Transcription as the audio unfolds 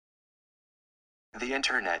The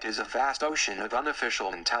internet is a vast ocean of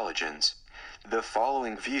unofficial intelligence. The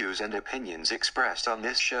following views and opinions expressed on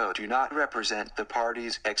this show do not represent the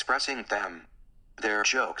parties expressing them. They're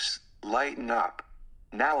jokes. Lighten up.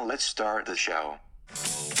 Now let's start the show.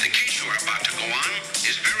 The case you are about to go on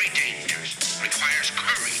is very dangerous, requires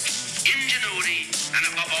courage, ingenuity, and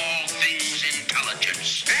above all things,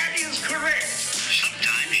 intelligence. That is correct.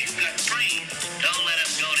 Sometimes you've got brains. Don't let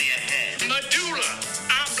them go to your head. Medulla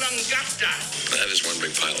oblongata. That is one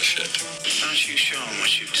big pile of shit. Why don't you show them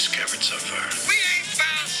what you've discovered so far? We ain't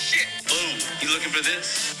found shit. Boom. You looking for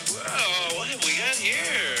this? Whoa, what have we got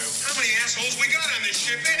here? How many assholes we got on this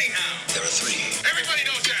ship anyhow? There are 3. Everybody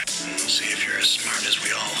knows that. See if you're as smart as we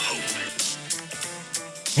all hope.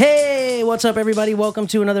 Hey, what's up, everybody? Welcome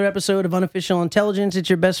to another episode of Unofficial Intelligence. It's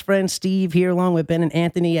your best friend, Steve, here along with Ben and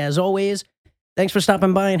Anthony, as always. Thanks for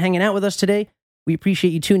stopping by and hanging out with us today. We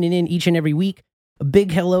appreciate you tuning in each and every week. A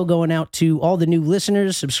big hello going out to all the new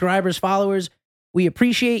listeners, subscribers, followers. We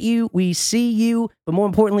appreciate you. We see you. But more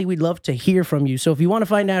importantly, we'd love to hear from you. So if you want to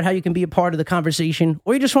find out how you can be a part of the conversation,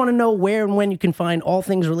 or you just want to know where and when you can find all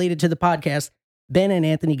things related to the podcast, Ben and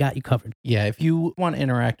Anthony got you covered. Yeah, if you want to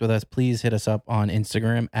interact with us, please hit us up on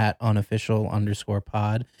Instagram at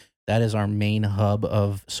unofficial_pod. That is our main hub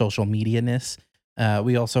of social media-ness.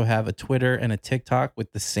 We also have a Twitter and a TikTok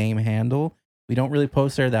with the same handle. We don't really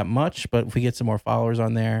post there that much, but if we get some more followers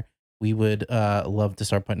on there, we would love to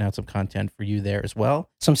start putting out some content for you there as well.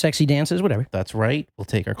 Some sexy dances, whatever. That's right. We'll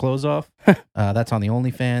take our clothes off. That's on the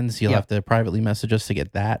OnlyFans. You'll have to privately message us to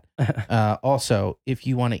get that. Also, if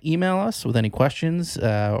you want to email us with any questions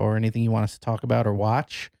or anything you want us to talk about or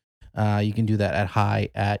watch, you can do that at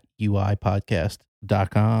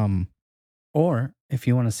hi@uipodcast.com. Or if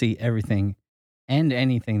you want to see everything and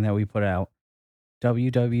anything that we put out,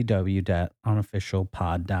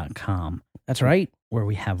 www.unofficialpod.com. That's right. Where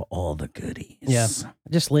we have all the goodies. Yeah,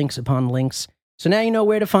 just links upon links. So now you know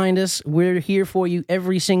where to find us. We're here for you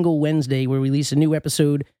every single Wednesday where we release a new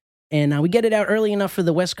episode. And we get it out early enough for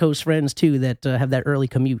the West Coast friends, too, that have that early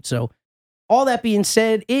commute. So all that being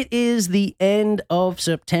said, it is the end of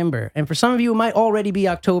September. And for some of you, it might already be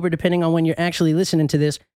October, depending on when you're actually listening to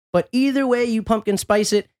this. But either way you pumpkin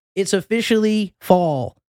spice it, it's officially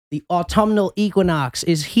fall. The autumnal equinox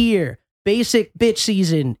is here. Basic bitch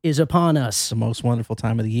season is upon us. The most wonderful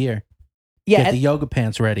time of the year. Yeah, Get the yoga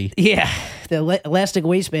pants ready. Yeah, the elastic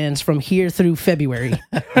waistbands from here through February.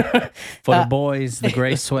 For the boys, the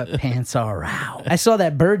gray sweatpants are out. I saw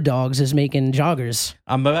that Bird Dogs is making joggers.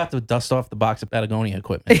 I'm about to dust off the box of Patagonia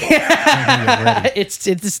equipment. It's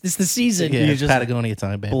the season. Yeah, You it's just Patagonia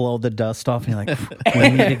time, babe. Blow the dust off and you're like, we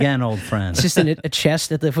meet again, old friend. It's just in a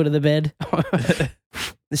chest at the foot of the bed.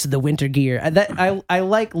 This is the winter gear. I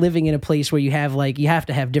like living in a place where you have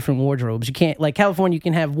to have different wardrobes. You can't, like California, you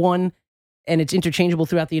can have one and it's interchangeable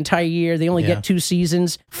throughout the entire year. They only get 2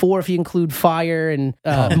 seasons, 4 if you include fire and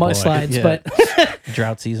mudslides. Yeah. But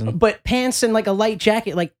Drought season. But pants and like a light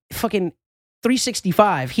jacket, like fucking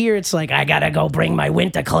 365. Here it's like, I gotta go bring my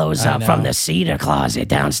winter clothes up from the cedar closet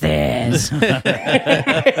downstairs. Now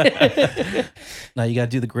you got to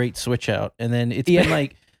do the great switch out. And then it's been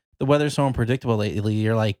like, the weather's so unpredictable lately.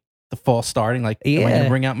 You're like, the fall starting, like, am I going to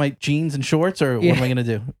bring out my jeans and shorts or what am I going to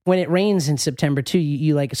do? When it rains in September too,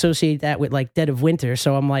 you like associate that with like dead of winter.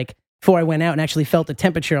 So I'm like, before I went out and actually felt the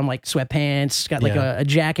temperature, I'm like sweatpants, got like a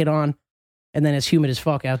jacket on, and then it's humid as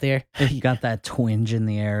fuck out there. You got that twinge in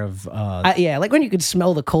the air of... like when you could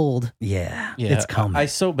smell the cold. Yeah, it's coming. I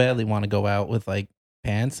so badly want to go out with like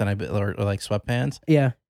pants and or like sweatpants.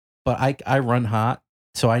 Yeah. But I run hot.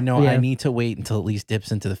 So I know I need to wait until at least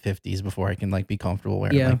dips into the 50s before I can like be comfortable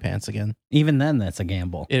wearing my pants again. Even then, that's a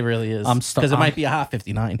gamble. It really is. Because it might be a hot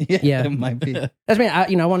 59. Yeah. It might be. That's me.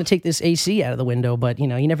 I want to take this AC out of the window, but you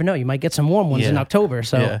never know. You might get some warm ones in October.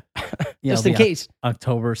 So just in case.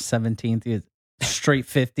 October 17th, straight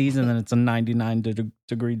 50s, and then it's a 99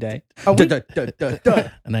 degree day. A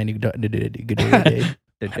 90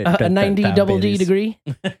 a 90 double D degree.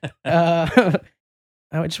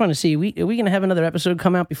 I just want to see, are we going to have another episode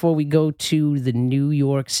come out before we go to the New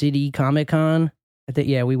York City Comic Con? I think,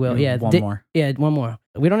 we will. One more. Yeah, one more.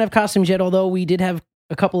 We don't have costumes yet, although we did have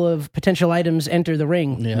a couple of potential items enter the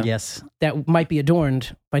ring. Yeah. Yes. That might be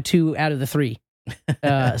adorned by 2 out of the 3.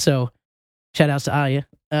 So, shout outs to Aya.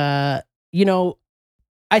 I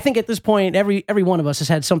think at this point, every one of us has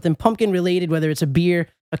had something pumpkin related, whether it's a beer,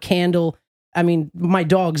 a candle. I mean, my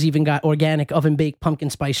dog's even got organic oven-baked pumpkin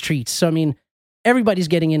spice treats. So, I mean, everybody's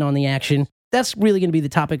getting in on the action. That's really going to be the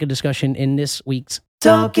topic of discussion in this week's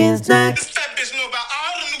Talking Snacks. This fat bitch know about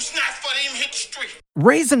all the new snacks for them hit the street.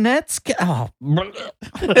 Raisinets.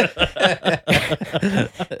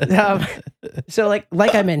 So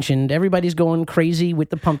like I mentioned, everybody's going crazy with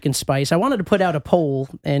the pumpkin spice. I wanted to put out a poll,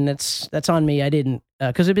 and that's on me. I didn't,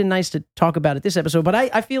 because it'd been nice to talk about it this episode. But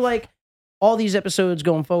I feel like all these episodes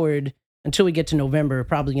going forward until we get to November are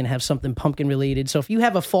probably going to have something pumpkin related. So if you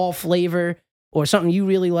have a fall flavor or something you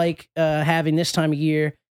really like having this time of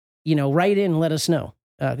year, write in and let us know,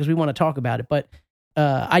 because we want to talk about it. But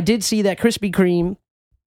I did see that Krispy Kreme,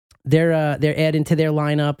 they're adding to their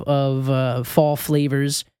lineup of fall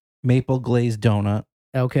flavors. Maple glazed donut,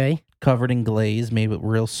 Okay. covered in glaze, made with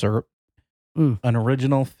real syrup. Mm. An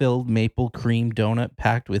original filled maple cream donut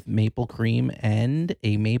packed with maple cream, and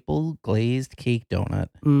a maple glazed cake donut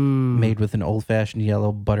made with an old fashioned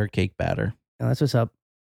yellow butter cake batter. Oh, that's what's up.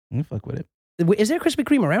 Fuck with it. Is there Krispy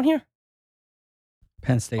Kreme around here?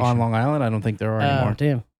 Penn Station. On Long Island, I don't think there are anymore.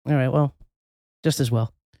 Damn. All right. Well, just as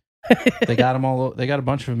well. They got them all. They got a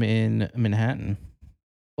bunch of them in Manhattan.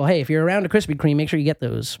 Well, hey, if you're around a Krispy Kreme, make sure you get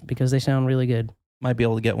those because they sound really good. Might be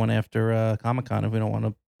able to get one after Comic-Con if we don't want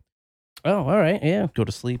to Oh, all right. Yeah. go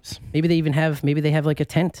to sleeps. Maybe they have like a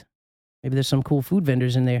tent. Maybe there's some cool food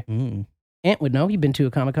vendors in there. Ant would know. You've been to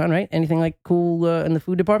a Comic-Con, right? Anything like cool in the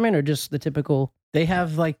food department, or just the typical? They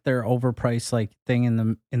have like their overpriced like thing in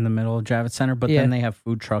the middle of Javits Center, but Yeah. then they have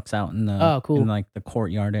food trucks out in the cool. in like the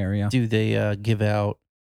courtyard area. Do they give out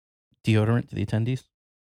deodorant to the attendees?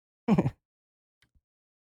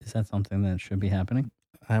 Is that something that should be happening?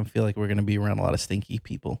 I feel like we're going to be around a lot of stinky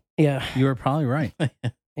people. Yeah. You were probably right,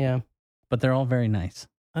 Yeah. but they're all very nice,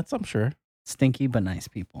 That's, I'm sure. stinky but nice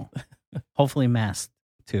people. Hopefully masked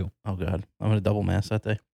too. Oh God, I'm going to double mask that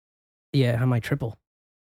day. Yeah. I might triple.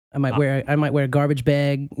 I might wear a garbage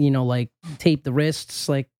bag. Like tape the wrists,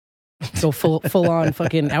 like go full on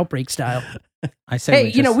fucking outbreak style. I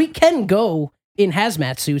say, Hey, we can go in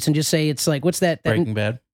hazmat suits and just say it's like, what's that? Breaking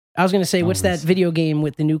Bad, I was gonna say, Oh, what's that this- video game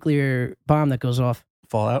with the nuclear bomb that goes off?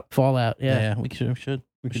 Fallout. Fallout. Yeah. Yeah, we should.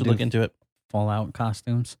 We could should do look into it. Fallout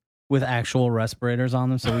costumes with actual respirators on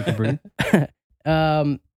them so we can breathe.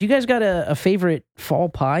 You guys got a favorite fall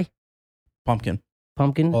pie? Pumpkin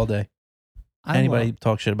Pumpkin? all day. Anybody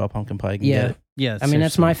talk shit about pumpkin pie? Can Yeah. get it. Yeah, I mean,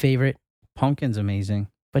 that's my seriously. favorite. Pumpkin's amazing.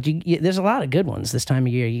 But there's a lot of good ones this time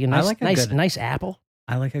of year. You get I like a good- nice apple,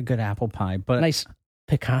 I like a good apple pie, but nice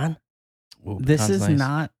pecan. Ooh, this pecan's is nice.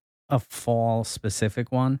 not a fall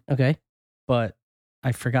specific one. Okay. But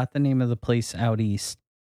I forgot the name of the place out east,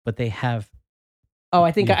 but they have Oh,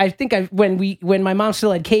 I think when my mom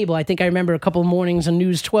still had cable, I think I remember a couple of mornings on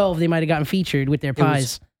News 12 they might have gotten featured with their it was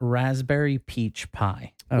pies. raspberry peach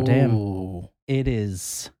pie. Oh damn! Ooh, It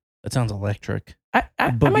is that sounds electric. I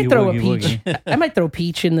Boogie might throw a woogie peach. I might throw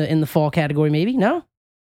peach in the fall category. Maybe no.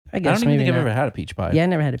 I I guess don't even maybe think I've not. ever had a peach pie. Yeah, I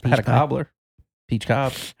never had a I peach had a pie. cobbler, peach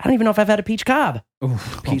cobb. I don't even know if I've had a peach cob.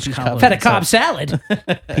 Oof, peach peach cobbler. I've had a with cob salad.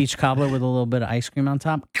 peach cobbler with a little bit of ice cream on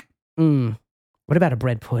top. What about a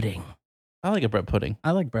bread pudding? I like a bread pudding.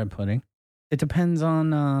 I like bread pudding. It depends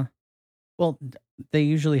on well, they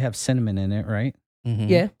usually have cinnamon in it, right? Mhm.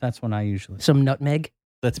 Yeah, That's when I usually some nutmeg.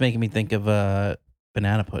 That's making me think of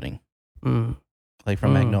banana pudding, Mm. like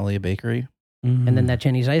from Mm. Magnolia Bakery. And then that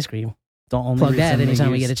Jenny's ice cream. the only Plug that reason they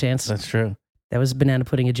anytime we use- get a chance. That's true. That was banana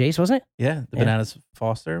pudding at Jace, wasn't it? Yeah, the Yeah. bananas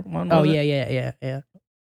Foster one. Oh was it? yeah.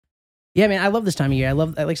 Yeah, man, I love this time of year. I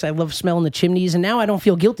love smelling the chimneys, and now I don't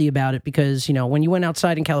feel guilty about it because when you went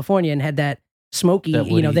outside in California and had that smoky, That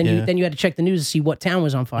woody, then yeah. you had to check the news to see what town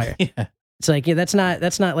was on fire. Yeah. It's like that's not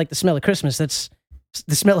like the smell of Christmas. That's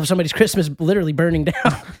the smell of somebody's Christmas literally burning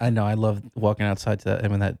down. I know. I love walking outside to that,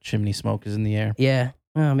 and when that chimney smoke is in the air. Yeah.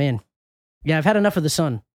 Oh man. Yeah, I've had enough of the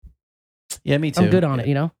sun. Yeah, me too. I'm good on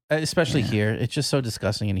it. Especially Yeah. here. It's just so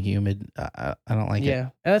disgusting and humid. I don't like it. Yeah,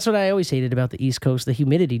 that's what I always hated about the East Coast. The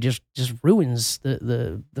humidity just ruins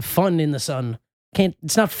the fun in the sun.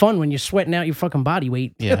 It's not fun when you're sweating out your fucking body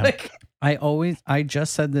weight. Yeah. I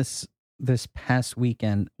just said this past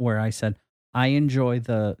weekend where I said I enjoy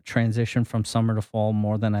the transition from summer to fall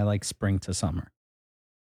more than I like spring to summer.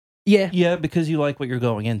 yeah, Yeah, because you like what you're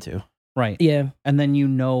going into. Right. yeah. And then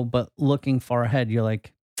but looking far ahead, you're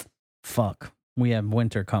like, fuck, we have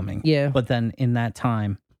winter coming. Yeah. But then in that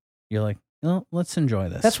time, you're like, let's enjoy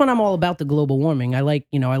this. That's when I'm all about the global warming. I like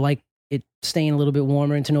it staying a little bit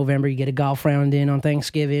warmer into November. You get a golf round in on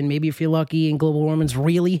Thanksgiving. Maybe if you're lucky and global warming's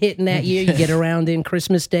really hitting that year, you get around in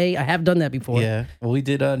Christmas Day. I have done that before. Yeah. Well, we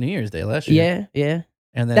did New Year's Day last year. Yeah.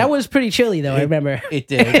 And then That was pretty chilly though, I remember. It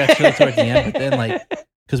did. It got chilly towards the end, but then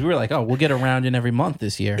because we were like, oh, we'll get around in every month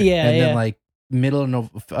this year. Yeah, And yeah. then middle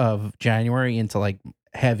of January into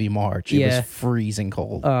heavy March, it Yeah. was freezing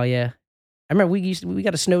cold. Oh yeah. I remember we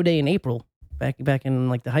got a snow day in April back in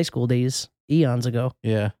the high school days. eons ago.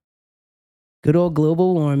 Yeah. Good old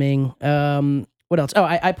global warming. What else? Oh,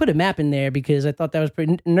 I put a map in there because I thought that was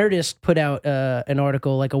pretty. Nerdist put out an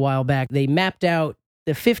article like a while back. They mapped out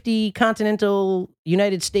the 50 continental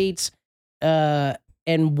United States and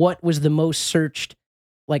what was the most searched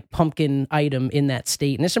like pumpkin item in that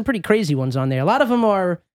state. And there's some pretty crazy ones on there. A lot of them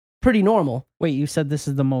are pretty normal. Wait, you said this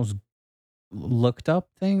is the most looked up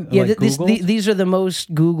thing? Yeah, like these are the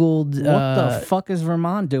most Googled. What the fuck is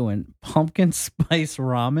Vermont doing? Pumpkin spice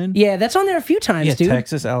ramen? Yeah, that's on there a few times, Yeah, dude.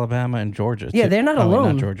 Texas, Alabama, and Georgia. Yeah, too. they're not Oh, wait,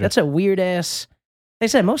 alone. Georgia. That's a weird ass. They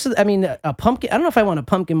said a pumpkin. I don't know if I want a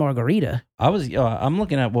pumpkin margarita. I'm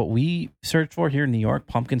looking at what we searched for here in New York: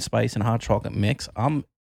 pumpkin spice and hot chocolate mix. I'm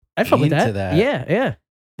I'd fuck with into that. that. Yeah.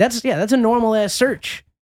 That's a normal ass search.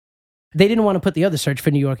 They didn't want to put the other search for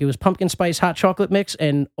New York. It was pumpkin spice hot chocolate mix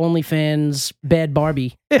and OnlyFans bad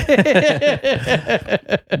Barbie. Look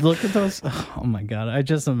at those. Oh my God. I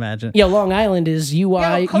just imagine. Yo, Long Island is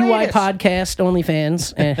UI Cletus. podcast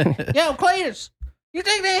OnlyFans. Yo, Cletus, you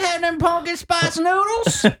think they have them pumpkin spice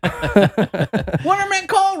noodles? What are they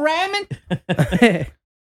called? Ramen?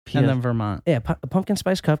 And then Vermont. Yeah, pumpkin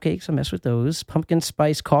spice cupcakes. I mess with those. Pumpkin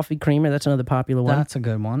spice coffee creamer. That's another popular one. That's a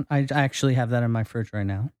good one. I actually have that in my fridge right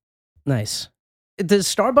now. Nice. Does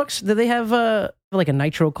Starbucks, do they have like a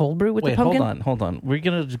nitro cold brew with Wait, the pumpkin? hold on. We're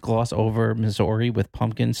gonna just gloss over Missouri with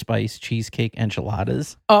pumpkin spice cheesecake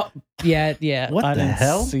enchiladas. Oh, yeah. What I the didn't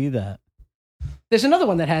hell? see that. There's another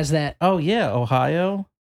one that has that. Oh yeah, Ohio,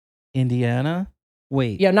 Indiana.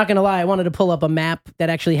 Wait. Yeah, I'm not going to lie. I wanted to pull up a map that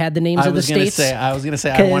actually had the names I of the was gonna states. say I want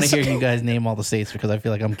to 'Cause- hear you guys name all the states because I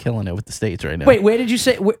feel like I'm killing it with the states right now. Wait, where did you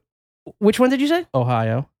say? Which one did you say?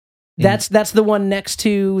 Ohio. That's the one next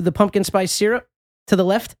to the pumpkin spice syrup to the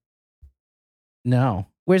left. No,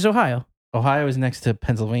 Where's Ohio? Ohio is next to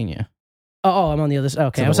Pennsylvania, Oh, I'm on the other side.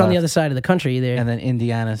 Okay, To I the was on the left. other side of the country there. and then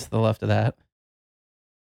Indiana's to the left of that,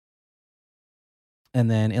 and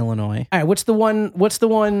then Illinois. All right, what's the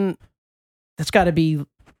one that's got to be?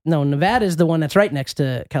 No, Nevada's the one that's right next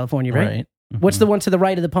to California, right? What's the one to the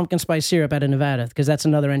right of the pumpkin spice syrup out of Nevada? Because that's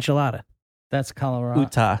another enchilada. That's Colorado.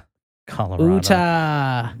 Utah, Colorado.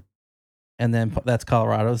 Utah. and then that's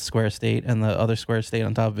Colorado, the square state, and the other square state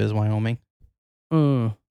on top of it is Wyoming.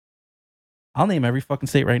 Mm. I'll name every fucking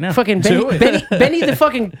state right now. Fucking Do it. Benny the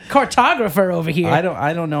fucking cartographer over here. I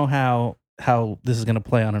don't know how this is gonna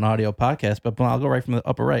play on an audio podcast, but I'll go right from the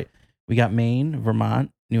upper right. We got Maine,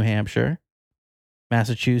 Vermont, New Hampshire,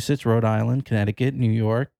 Massachusetts, Rhode Island, Connecticut, New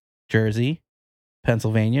York, Jersey,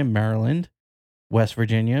 Pennsylvania, Maryland, West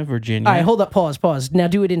Virginia, Virginia. All right, hold up, pause. Now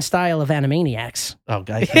do it in style of Animaniacs. Oh,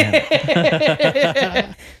 I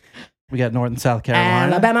can't. We got North and South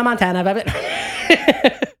Carolina. Alabama, Montana.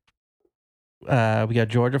 We got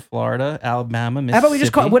Georgia, Florida, Alabama, How Mississippi. about we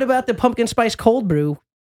just call? What about the pumpkin spice cold brew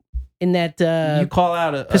in that you call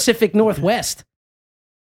out a Pacific Northwest?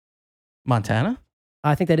 Montana?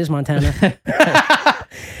 I think that is Montana.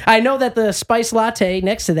 I know that the spice latte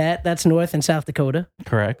next to that's North and South Dakota.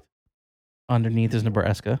 Correct. Underneath is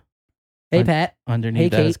Nebraska. Hey, Pat.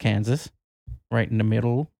 Underneath Hey, that is Kate. Kansas. Right in the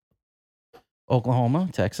middle, Oklahoma,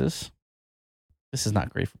 Texas. This is not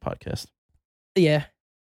great for podcast. Yeah,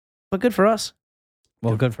 but good for us.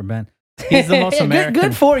 Well, good for Ben. He's the most American.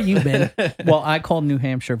 Good for you, Ben. Well, I called New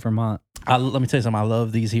Hampshire, Vermont. Let me tell you something. I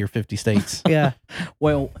love these here 50 states. Yeah.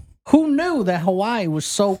 Well, who knew that Hawaii was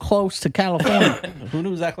so close to California? Who knew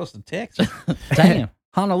it was that close to Texas? Damn.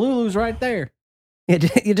 Honolulu's right there.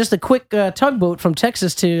 You're just a quick tugboat from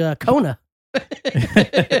Texas to Kona.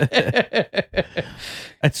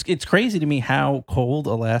 It's crazy to me how cold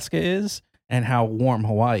Alaska is and how warm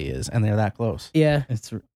Hawaii is, and they're that close. Yeah.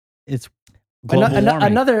 It's global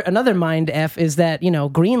warming. Another mind F is that,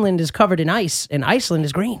 Greenland is covered in ice and Iceland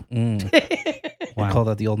is green. I call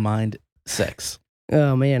that the old mind sex.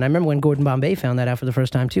 Oh, man. I remember when Gordon Bombay found that out for the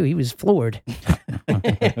first time, too. He was floored.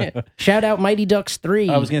 Shout out Mighty Ducks 3.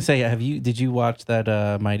 I was gonna say, did you watch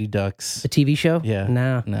that Mighty Ducks? The TV show? Yeah.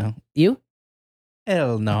 No. No. You?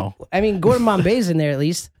 Hell no. I mean, Gordon Bombay's in there at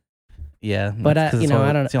least. Yeah, But, that's 'cause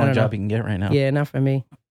I don't it's the only I don't job know. you can get right now. Yeah, not for me.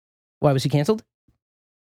 Why, was he canceled?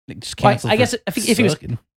 Just Well, canceled I for guess if he was-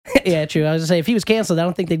 sucking. Yeah, true. I was going to say, if he was canceled, I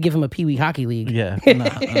don't think they'd give him a Pee Wee Hockey League. Yeah.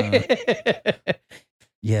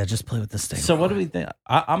 Yeah, just play with the state. So what do we think?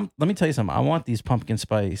 Let me tell you something. I want these pumpkin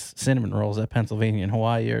spice cinnamon rolls that Pennsylvania and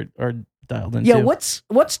Hawaii are dialed into. Yeah, what's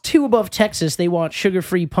two above Texas? They want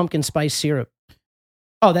sugar-free pumpkin spice syrup.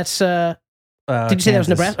 Oh, that's did you say that was Kansas.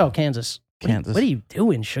 Nebraska? Oh, Kansas. Kansas. What are you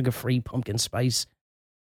doing? Sugar-free pumpkin spice.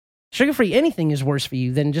 Sugar-free anything is worse for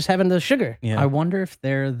you than just having the sugar. Yeah. I wonder if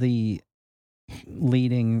they're the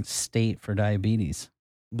leading state for diabetes.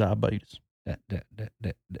 Diabetes.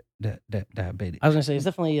 Diabetes. I was gonna say it's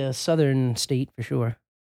definitely a southern state for sure.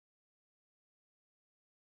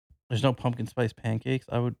 There's no pumpkin spice pancakes.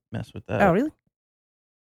 I would mess with that. Oh, really?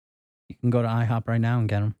 You can go to IHOP right now and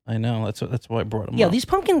get them. I know. That's why I brought them Yeah, up. these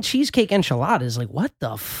pumpkin cheesecake enchiladas, like, what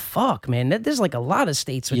the fuck, man? There's like a lot of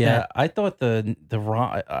states with Yeah, that. I thought the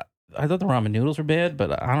ramen noodles were bad,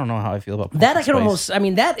 but I don't know how I feel about pumpkin That I can spice. almost. I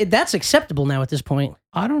mean, that's acceptable now at this point.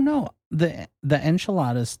 I don't know. The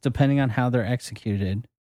enchiladas, depending on how they're executed.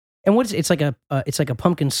 And what is it? It's like a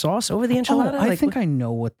pumpkin sauce over the enchilada. Oh, I Like, think I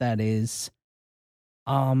know what that is.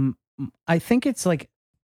 I think it's like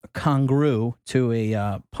congru to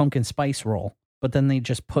a pumpkin spice roll, but then they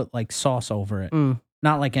just put like sauce over it. Mm.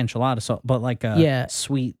 Not like enchilada sauce, but like a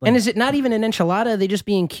sweet. Like, And is it not even an enchilada? Are they just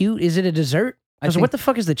being cute? Is it a dessert? I Because think- what the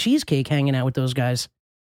fuck is the cheesecake hanging out with those guys?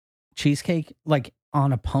 cheesecake like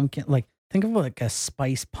on a pumpkin? Like think of like a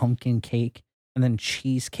spiced pumpkin cake, and then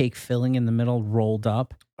cheesecake filling in the middle, rolled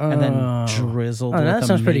up, and then Oh. drizzled Oh, with that a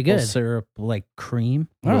sounds pretty maple good. syrup like cream.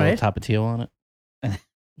 All right. Tapatio on it.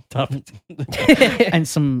 And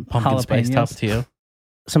some Pumpkin spice jalapenos. tapatio.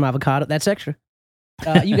 Some avocado. That's extra.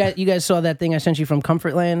 You guys saw that thing I sent you from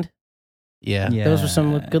Comfortland? Yeah. Yeah. Those were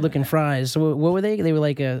some good looking fries. So what were they? They were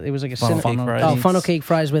like it was like a Funnel cinnamon. cake fries. Oh, funnel cake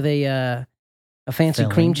fries with a fancy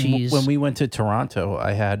Filling. cream cheese. When we went to Toronto,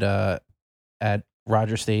 I had at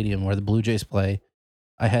Rogers Stadium where the Blue Jays play,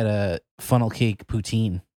 I had a funnel cake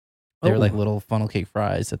poutine. They were Oh. like little funnel cake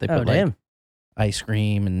fries that they Oh put like damn! ice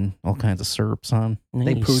cream and all kinds of syrups on.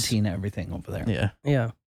 They Nice. poutine everything over there. Yeah.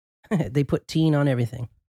 Yeah, they put teen on everything.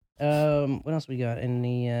 What else we got in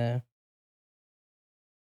the?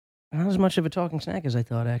 Not as much of a talking snack as I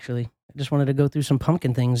thought. Actually, I just wanted to go through some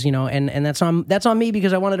pumpkin things, and that's on me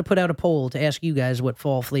because I wanted to put out a poll to ask you guys what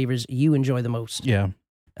fall flavors you enjoy the most. Yeah.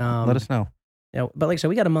 Let us know. But like I said,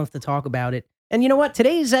 we got a month to talk about it. And you know what?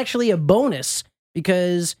 Today is actually a bonus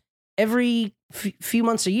because every few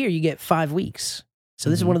months a year you get 5 weeks. So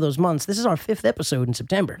this is one of those months. This is our 5th episode in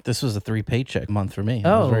September. This was a 3 paycheck month for me.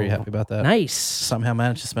 I was very happy about that. Nice. Somehow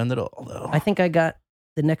managed to spend it all though. I think I got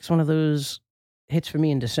the next one of those hits for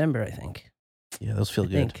me in December, I think. Yeah, those feel I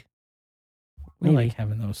good. think. We Maybe. like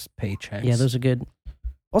having those paychecks. Yeah, those are good.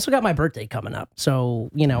 Also got my birthday coming up. So,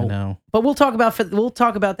 I know. but we'll talk about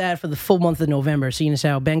that for the full month of November, seeing as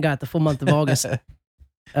how Ben got the full month of August. I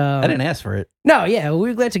didn't ask for it. No, yeah, we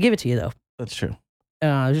were glad to give it to you though. That's true.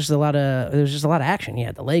 There was just a lot of action. You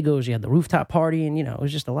had the Legos, you had the rooftop party, and it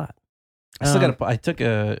was just a lot. I still got. I took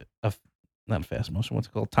a not a fast motion. What's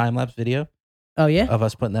it called? Time lapse video Oh yeah. of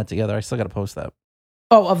us putting that together. I still got to post that.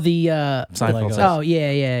 Oh, of the Seinfeld Legos. says. Oh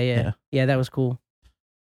yeah. Yeah, that was cool.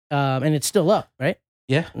 And it's still up, right?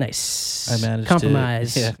 Yeah. Nice. I managed to-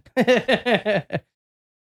 compromise. yeah.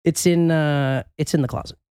 It's in the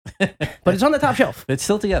closet, but it's on the top shelf. It's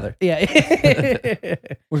still together. Yeah.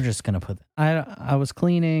 We're just gonna put. I was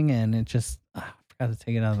cleaning and it just I forgot to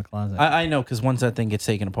take it out of the closet. I know because once that thing gets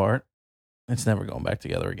taken apart, it's never going back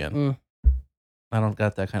together again. Mm. I don't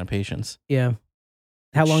got that kind of patience. Yeah.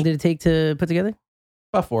 How long did it take to put together?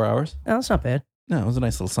 About 4 hours. Oh, that's not bad. No, it was a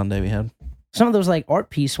nice little Sunday we had. Some of those like art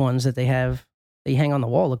piece ones that they have, they hang on the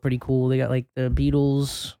wall look pretty cool. They got like the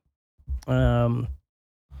Beatles.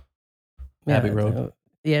 Abbey Road.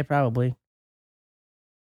 Yeah, probably.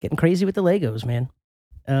 Getting crazy with the Legos, man.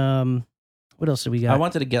 What else do we got? I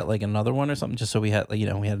wanted to get like another one or something just so we had, like,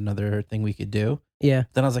 we had another thing we could do. Yeah.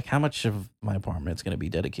 Then I was like, how much of my apartment is going to be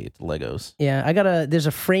dedicated to Legos? Yeah, there's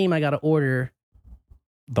a frame I got to order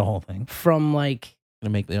the whole thing. from like, Going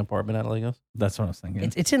to make the apartment out of Legos? That's what I was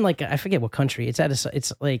thinking. it's in like, I forget what country. It's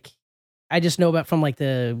like, I just know about from like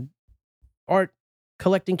the art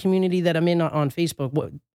collecting community that I'm in on Facebook.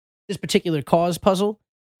 What this particular cause puzzle,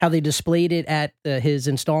 how they displayed it at his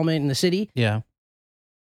installment in the city. Yeah.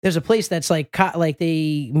 There's a place that's like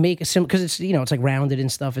they make a sim because it's it's like rounded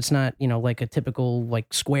and stuff. It's not like a typical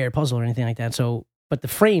like square puzzle or anything like that. So, but the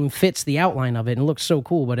frame fits the outline of it and looks so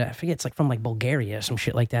cool. But I forget it's like from like Bulgaria or some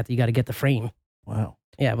shit like that. You got to get the frame. Wow.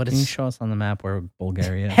 Yeah, but Can you it's show us on the map where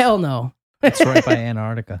Bulgaria is? hell no. It's right by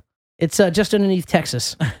Antarctica. It's just underneath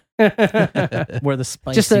Texas. Where the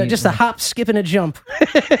spicy... just a hop, skip, and a jump.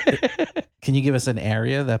 Can you give us an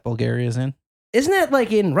area that Bulgaria is in? Isn't that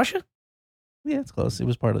like in Russia? Yeah, it's close. It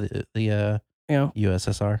was part of the You know.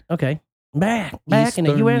 USSR. Okay. Back in the Eastern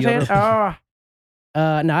Europe. USSR.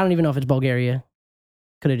 No, I don't even know if it's Bulgaria.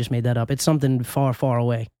 Could have just made that up. It's something far, far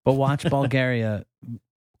away. But watch Bulgaria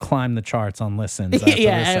climb the charts on listens. after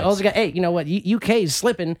Yeah, I this also got, hey, you know what? UK is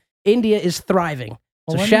slipping. India is thriving.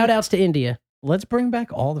 Well, So let shout me- outs to India. Let's bring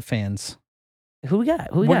back all the fans. Who we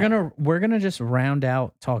got? Who we We're got? gonna just round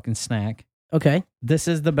out talking snack. Okay. This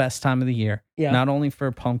is the best time of the year. Yeah. Not only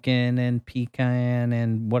for pumpkin and pecan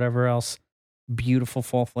and whatever else beautiful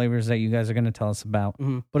fall flavors that you guys are going to tell us about,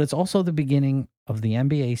 Mhm. but it's also the beginning of the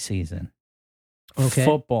NBA season. Okay.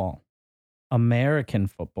 Football, American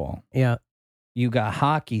football. Yeah. You got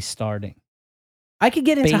hockey starting. I could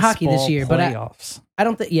get into hockey this Baseball year, but playoffs. I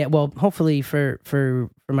don't think. Yeah, well, hopefully for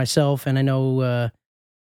myself, and I know,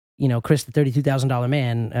 Chris, the $32,000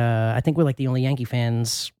 man. I think we're like the only Yankee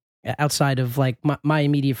fans outside of like my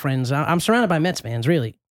immediate friends. I'm surrounded by Mets fans,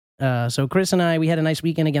 really. So Chris and I, we had a nice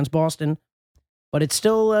weekend against Boston, but it's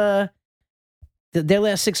still their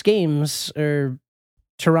last 6 games are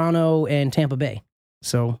Toronto and Tampa Bay.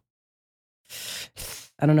 So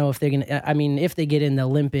I don't know if they're gonna. I mean, if they get in, they'll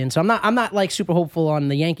limp in. So I'm not like super hopeful on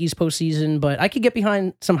the Yankees postseason, but I could get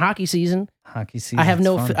behind some hockey season. Hockey season. I have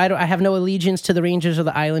I have no allegiance to the Rangers or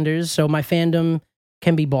the Islanders, so my fandom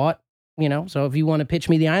can be bought. So if you want to pitch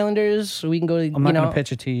me the Islanders, we can go. I'm not going to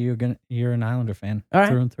pitch it to you. You're an Islander fan All right.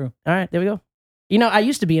 through and through. All right, there we go. I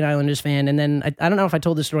used to be an Islanders fan, and then I don't know if I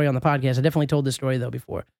told this story on the podcast. I definitely told this story though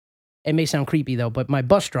before. It may sound creepy though, but my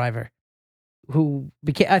bus driver, who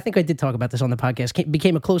became, I think I did talk about this on the podcast,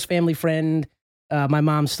 became a close family friend. My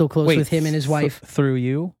mom's still close with him and his wife. Through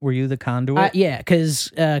you? Were you the conduit? Yeah,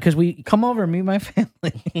 because we come over and meet my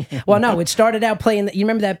family. Well, no, it started out playing. You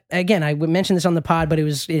remember that again? I mentioned this on the pod, but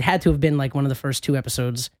it had to have been like one of the first 2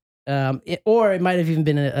 episodes, or it might have even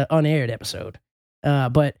been an unaired episode.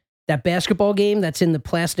 But that basketball game that's in the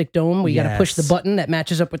plastic dome, where you got to push the button that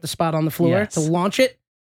matches up with the spot on the floor to launch it.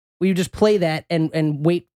 We would just play that and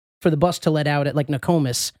wait for the bus to let out at like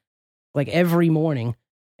Nokomis, like every morning.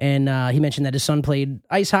 And he mentioned that his son played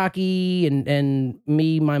ice hockey, and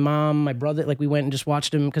me, my mom, my brother, like we went and just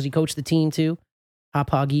watched him because he coached the team too, Hop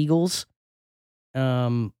Hog Eagles.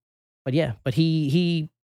 But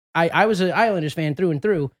I was an Islanders fan through and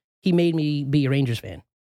through. He made me be a Rangers fan.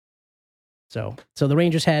 So the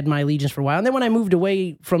Rangers had my allegiance for a while, and then when I moved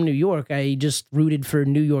away from New York, I just rooted for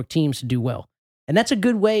New York teams to do well, and that's a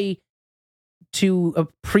good way to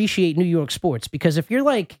appreciate New York sports, because if you're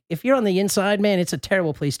on the inside, man, it's a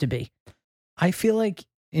terrible place to be. I feel like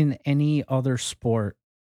in any other sport,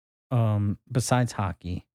 besides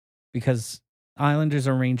hockey, because Islanders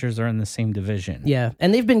or Rangers are in the same division. Yeah,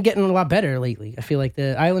 and they've been getting a lot better lately. I feel like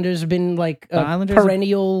the Islanders have been like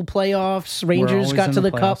perennial playoffs. Rangers got to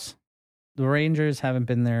the cup. The Rangers haven't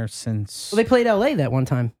been there since... Well, they played LA that one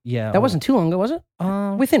time. Yeah. That wasn't too long ago, was it?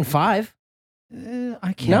 Within 5.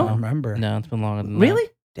 I can't remember. No, it's been longer than Really?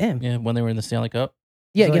 that. Damn. Yeah, when they were in the Stanley Cup.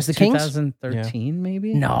 Yeah, against the Kings. 2013,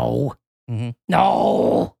 maybe. No. Mm-hmm.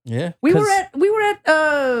 No. Yeah. We were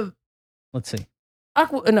at. Let's see.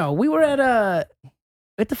 No, we were at.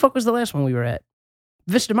 What the fuck was the last one we were at?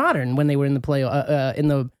 Vista Modern, when they were in the in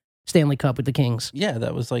the Stanley Cup with the Kings. Yeah,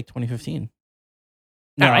 that was like 2015.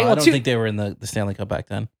 No, All right, I don't think they were in the Stanley Cup back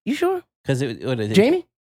then. You sure? Because it Jamie?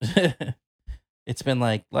 It's been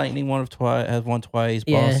like Lightning has won twice,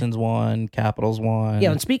 Yeah. Boston's won, Capitals won.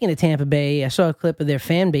 Yeah, and speaking of Tampa Bay, I saw a clip of their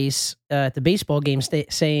fan base at the baseball game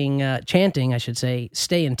chanting, I should say,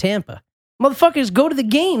 "Stay in Tampa." Motherfuckers go to the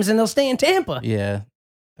games and they'll stay in Tampa. Yeah.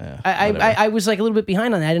 I was like a little bit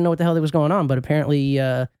behind on that. I didn't know what the hell was going on, but apparently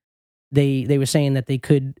they were saying that they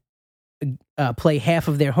could play half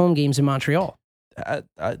of their home games in Montreal.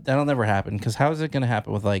 That'll never happen, because how is it going to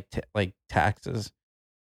happen with like taxes?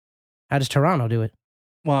 How does Toronto do it?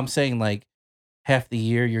 Well, I'm saying like half the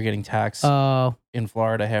year you're getting taxed in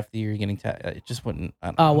Florida, half the year you're getting taxed. It just wouldn't. I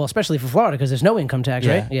don't know. Well, especially for Florida, because there's no income tax,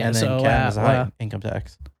 right? Yeah, and then Canada's a high income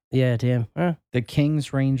tax. Yeah, damn. The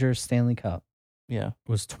Kings Rangers Stanley Cup. Yeah.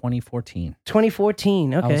 Was 2014.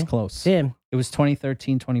 2014. Okay. I was close. Damn. It was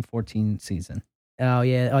 2013-2014 season. Oh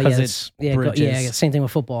yeah. It's bridges. Same thing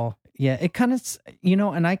with football. Yeah, it kind of,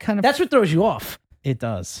 and I kind of... That's what throws you off. It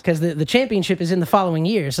does. Because the championship is in the following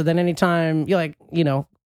year. So then anytime you're like,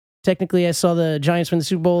 technically I saw the Giants win the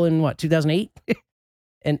Super Bowl in 2008?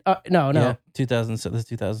 And no. Yeah,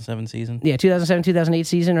 2007 season. Yeah, 2007, 2008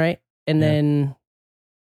 season, right? And then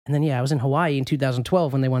I was in Hawaii in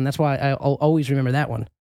 2012 when they won. That's why I'll always remember that one.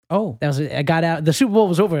 Oh. I got out. The Super Bowl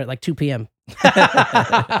was over at like 2 p.m.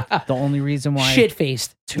 The only reason why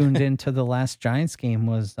shit-faced tuned into the last Giants game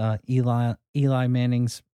was Eli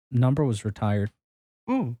Manning's number was retired.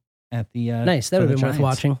 At the nice. That would have been worth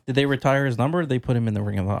watching. Did they retire his number, or did they put him in the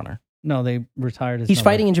Ring of Honor? No, they retired his He's number.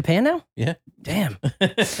 fighting in Japan now? Yeah. Damn.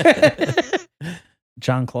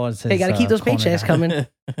 John Claude's Hey, got to keep those paychecks coming.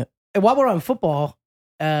 And while we're on football,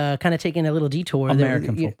 kind of taking a little detour.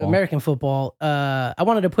 American football. I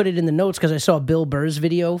wanted to put it in the notes because I saw Bill Burr's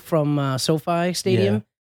video from SoFi Stadium. Yeah.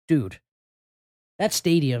 Dude, That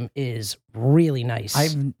stadium is really nice.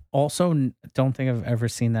 I've also don't think I've ever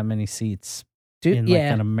seen that many seats Dude, in like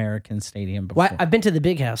an American stadium before. Well, I've been to the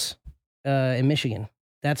Big House in Michigan.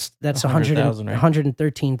 That's 100,000, right?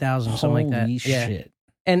 113,000, something like that. Holy Yeah. shit.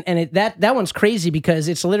 And that one's crazy because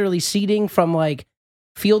it's literally seating from like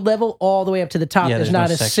field level all the way up to the top. Yeah, there's there's no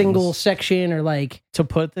not a sections. single section or like To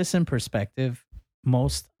put this in perspective,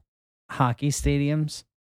 most hockey stadiums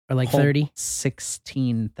like hold 30.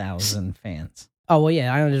 16,000 fans. Oh well,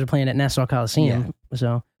 yeah. Islanders are playing at Nassau Coliseum.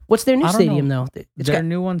 So what's their new I don't stadium know. though? It's Their got,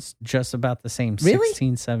 new one's just about the same. Really?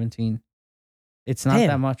 16, 17. It's not Damn.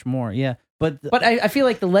 that much more. Yeah. But I feel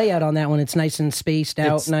like the layout on that one, it's nice and spaced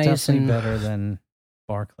out, it's nice definitely and better than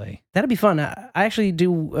Barclay. that'd be fun. I actually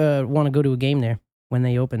do want to go to a game there when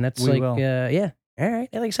they open. That's We like will. yeah. All right.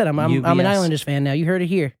 Like I said, I'm an UBS. Islanders fan now. You heard it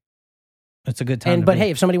here. It's a good time. And to but be. hey,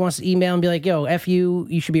 if somebody wants to email and be like, "Yo, F you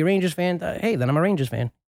should be a Rangers fan," hey, then I'm a Rangers fan.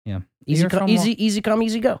 Yeah. Easy, You're from easy come,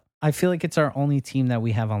 easy go. I feel like it's our only team that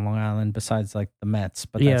we have on Long Island besides like the Mets.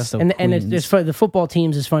 But Yeah, that's still and Queens. it's for the football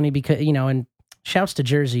teams is funny because and shouts to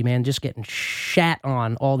Jersey, man, just getting shat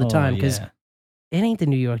on all the time because yeah. it ain't the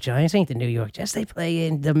New York Giants, ain't the New York Jets. They play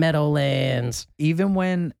in the Meadowlands. Even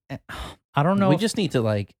when I don't know, We if- just need to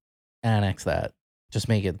like annex that. Just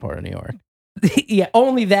make it part of New York. Yeah,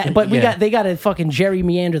 only that. But Yeah. they got to fucking Jerry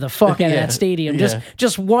meander the fuck out of Yeah, that stadium. yeah.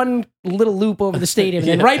 Just one little loop over the stadium and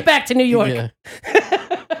then Yeah. right back to New York. Yeah.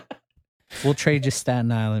 we'll trade you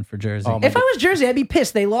Staten Island for Jersey. Oh, my If I was Jersey, I'd be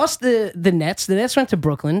pissed. They lost the Nets. The Nets went to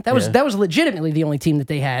Brooklyn. That was legitimately the only team that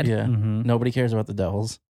they had. Yeah. Mhm. Nobody cares about the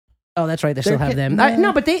Devils. Oh, that's right. They still They're have them. getting-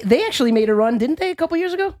 No, but they actually made a run, didn't they? A couple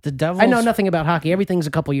years ago. The Devils. I know nothing about hockey. Everything's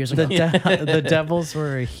a couple years ago. The Devils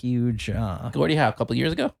were a huge. Gordie Howe a couple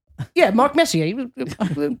years ago. Yeah, Mark Messier, he was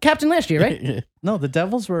captain last year, right? Yeah. No, the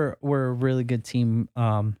Devils were a really good team.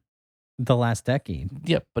 The last decade,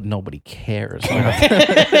 Yep, but nobody cares.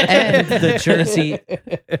 and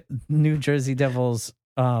the New Jersey Devils,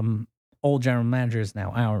 old general manager is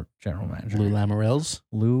now our general manager, Lou Lamorielle's.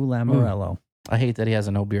 Lou Lamoriello. I hate that he has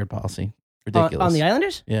a no beard policy. Ridiculous. On the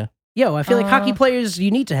Islanders? Yeah. Yo, I feel like hockey Uh, players,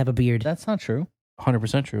 you need to have a beard. That's not true.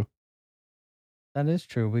 100% true. That is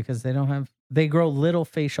true because they don't have. They grow little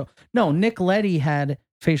facial. No, Nick Leddy had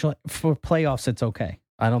facial for playoffs. It's okay,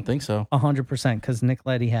 I don't think so. 100% because Nick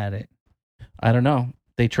Leddy had it. I don't know.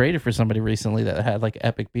 They traded for somebody recently that had like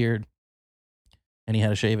epic beard, and he had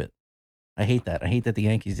to shave it. I hate that. I hate that the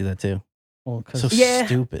Yankees do that too. Well, So because Yeah.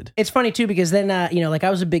 stupid. It's funny too because then like I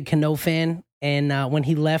was a big Cano fan, and when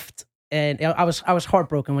he left, and I was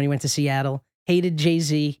heartbroken when he went to Seattle. Hated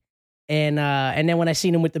Jay-Z, and then when I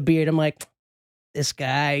seen him with the beard, I'm like, this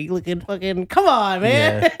guy looking fucking. Come on,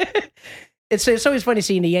 man. It's always funny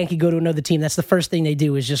seeing a Yankee go to another team. That's the first thing they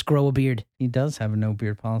do is just grow a beard. he does have a no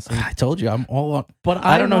beard policy. I told you, I'm all on. But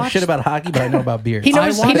I don't know watched- shit about hockey, but I know about beards. He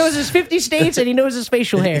knows watched- he knows his 50 states and he knows his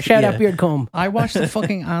facial hair. Shout out Yeah. Beard Comb. I watch the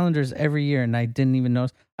fucking Islanders every year, and I didn't even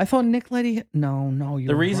notice. I thought Nick Leddy. No, you're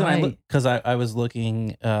The reason right. I look because I was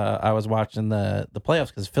looking, I was watching the playoffs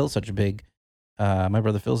because Phil's such a big, my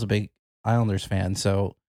brother Phil's a big Islanders fan,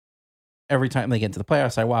 so every time they get into the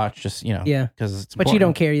playoffs, I watch just Yeah. because it's. But you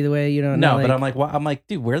don't important. care either way. You don't No, know. but I'm like,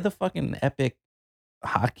 dude, where are the fucking epic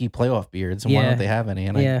hockey playoff beards, and why Yeah. don't they have any?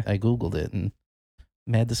 And Yeah. I googled it and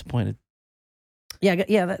mad disappointed. yeah.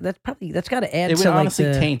 That's got to add It would to like honestly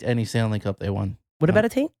the. taint any Stanley Cup they won. What about a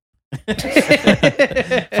taint?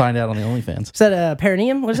 Find out on the OnlyFans. Is that a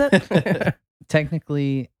perineum? What is that?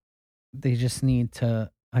 Technically, they just need to.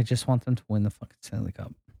 I just want them to win the fucking Stanley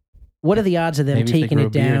Cup. What are the odds of them Maybe if they taking grew a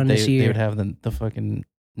it down beard, this they year? would have the fucking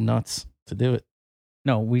nuts to do it.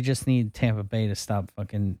 No, we just need Tampa Bay to stop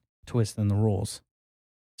fucking twisting the rules.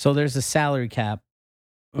 So there's a salary cap,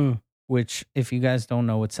 Mm. which if you guys don't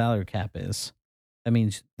know what salary cap is, that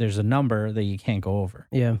means there's a number that you can't go over.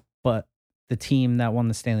 Yeah. But the team that won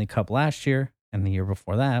the Stanley Cup last year and the year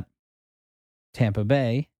before that, Tampa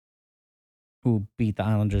Bay, who beat the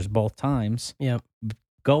Islanders both times, Yeah.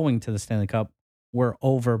 going to the Stanley Cup, were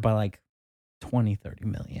over by like 20, 30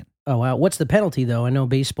 million. Oh wow. What's the penalty though? I know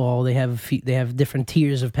baseball they have different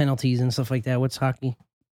tiers of penalties and stuff like that. What's hockey?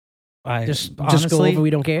 Just go honestly, over. We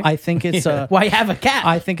don't care. I think it's Why have a cap?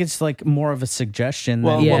 I think it's like more of a suggestion.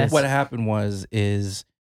 Well, than Yeah. what happened is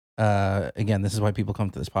again, this is why people come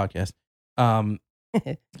to this podcast.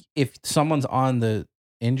 If someone's on the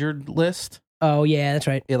injured list, Oh yeah, that's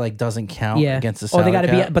right. it like doesn't count Yeah. against the Oh, salary they got to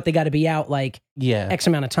cap. be, but they got to be out like yeah, X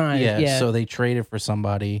amount of time. yeah, Yeah. So they traded for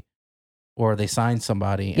somebody, or they signed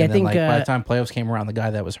somebody, Yeah, I and then think, like by the time playoffs came around, the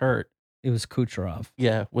guy that was hurt, it was Kucherov.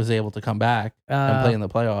 was able to come back and play in the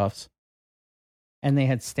playoffs. And they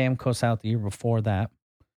had Stamkos out the year before that.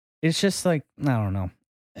 It's just like, I don't know.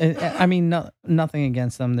 I mean, nothing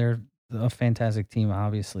against them. They're a fantastic team,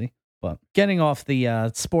 obviously. But getting off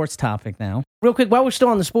the sports topic now. Real quick, while we're still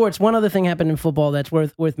on the sports, one other thing happened in football that's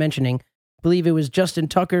worth mentioning. I believe it was Justin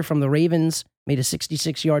Tucker from the Ravens made a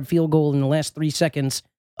 66-yard field goal in the last 3 seconds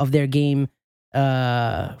of their game. Who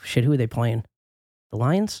are they playing? The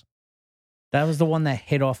Lions? That was the one that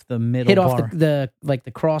hit off the middle Hit bar. off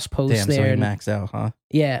the cross post Damn, there. so he and- maxed out, huh?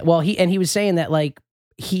 Yeah, well, he was saying that like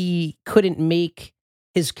he couldn't make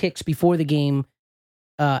his kicks before the game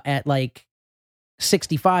at like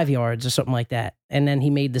 65 yards or something like that, and then he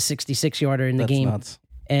made the 66-yarder in the That's game, nuts.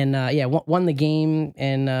 and won the game,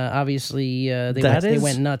 and obviously they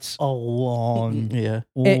went nuts. a long, Yeah.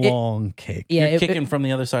 long kick. Yeah, You're kicking from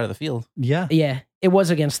the other side of the field. Yeah. yeah, it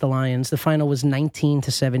was against the Lions. The final was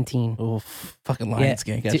 19-17. Oh, fucking Lions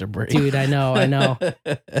can't catch a break. Dude, I know. They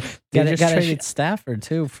Gotta- just gotta traded Stafford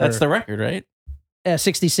too. For That's the record, right?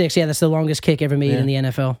 66. Yeah, that's the longest kick ever made Yeah. in the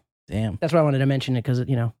NFL. Damn. That's why I wanted to mention it because it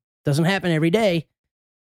doesn't happen every day.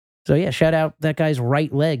 So yeah, shout out that guy's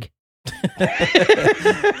right leg.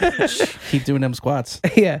 Keep doing them squats.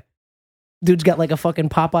 Yeah, dude's got like a fucking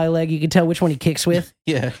Popeye leg. You can tell which one he kicks with.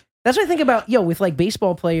 Yeah. That's what I think about. With like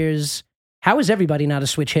baseball players, how is everybody not a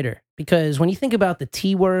switch hitter? Because when you think about the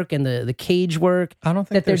tee work and the cage work, I don't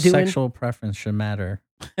that think their they're doing- sexual preference should matter.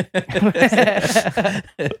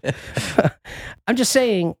 I'm just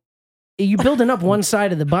saying, you're building up one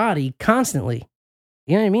side of the body constantly.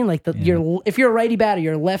 You know what I mean? Like if you're a righty batter,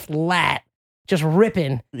 your left lat just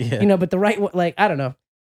ripping. Yeah. But the right, like I don't know.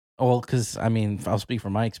 Well, because I mean, I'll speak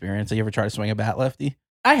from my experience. Have you ever tried to swing a bat lefty?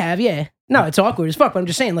 I have, yeah. No, it's awkward as fuck. But I'm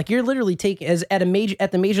just saying, like you're literally taking at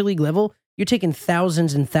the major league level, you're taking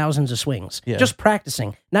thousands and thousands of swings, Yeah. just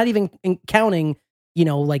practicing, not even counting.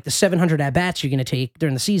 Like the 700 at bats you're going to take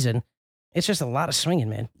during the season. It's just a lot of swinging,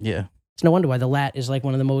 man. Yeah. It's no wonder why the lat is like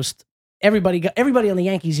one of the most. Everybody on the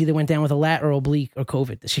Yankees either went down with a lat or oblique or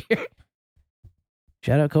COVID this year.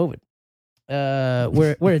 Shout out COVID.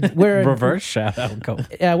 We're Reverse shout out.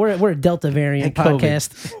 COVID. Yeah, we're a Delta variant Hey, COVID.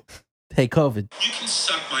 podcast. Hey, COVID. You can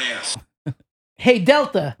suck my ass. Hey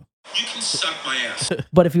Delta, You can suck my ass.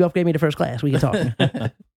 but if you upgrade me to first class, we can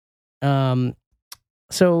talk.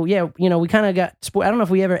 So yeah, we kind of got. I don't know if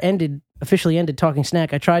we ever officially ended talking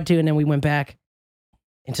snack. I tried to, and then we went back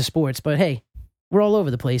into sports. But hey, we're all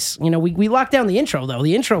over the place. We locked down the intro though.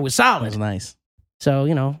 The intro was That was solid. nice. So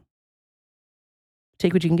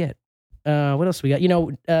take what you can get. What else we got?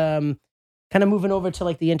 Kind of moving over to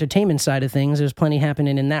like the entertainment side of things. There's plenty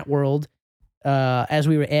happening in that world. As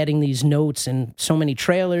we were adding these notes and so many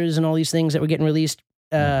trailers and all these things that were getting released,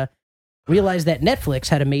 realized that Netflix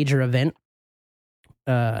had a major event.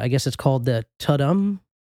 I guess it's called the Tudum.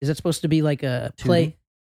 Is that supposed to be like a play?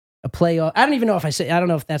 A play on? I don't even know if I don't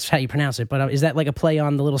know if that's how you pronounce it, but is that like a play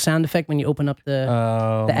on the little sound effect when you open up the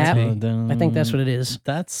app? I think that's what it is.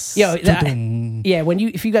 That's Yeah,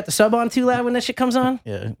 if you got the sub on too loud when that shit comes on.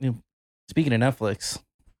 Yeah. Speaking of Netflix,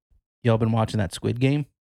 y'all been watching that Squid Game?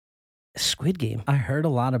 Squid Game. I heard a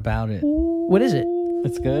lot about it. What is it?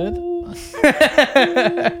 It's good.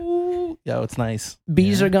 Yeah, it's nice.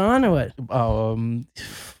 Bees are gone or what?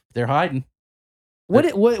 They're hiding. What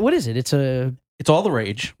is it? It's all the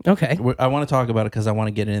rage. Okay. I want to talk about it because I want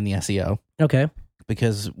to get it in the SEO. Okay.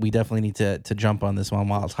 Because we definitely need to jump on this one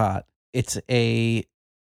while it's hot. It's a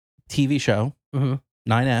TV show, 9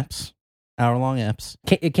 eps, hour-long eps.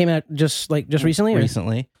 It came out just recently? Or?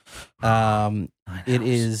 Recently. It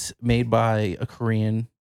is made by a Korean.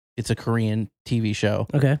 It's a Korean TV show.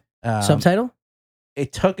 Okay. Subtitle?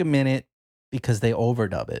 It took a minute because they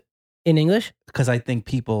overdub it. In English? Because I think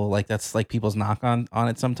people that's like people's knock on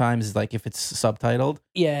it sometimes is like if it's subtitled.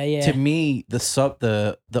 Yeah, yeah. To me, the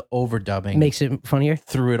overdubbing Makes it funnier.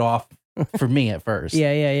 threw it off for me at first.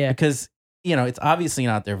 Yeah. Because it's obviously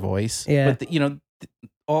not their voice. Yeah.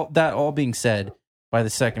 But all being said, by the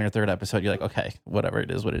second or third episode, you're like, okay, whatever it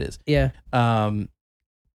is, what it is. Yeah.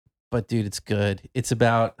 But dude, it's good. It's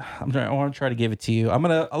about. I want to try to give it to you.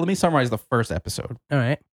 Let me summarize the first episode. All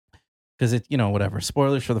right. Because whatever.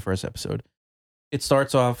 Spoilers for the first episode. It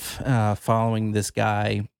starts off following this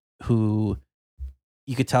guy who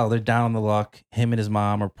you could tell they're down on the luck. Him and his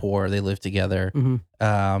mom are poor. They live together.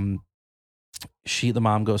 Mm-hmm. The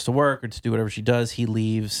mom goes to work or to do whatever she does. He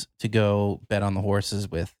leaves to go bet on the horses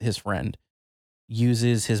with his friend.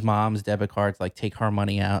 Uses his mom's debit card to take her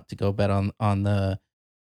money out to go bet on the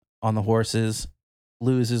horses.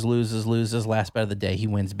 Loses. Last bet of the day, he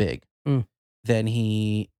wins big.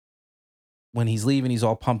 Then when he's leaving, he's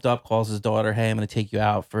all pumped up, calls his daughter, hey, I'm going to take you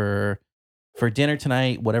out for dinner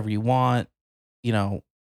tonight, whatever you want.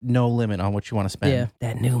 no limit on what you want to spend. Yeah,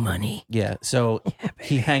 that new money. Yeah. So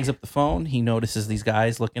he hangs up the phone. He notices these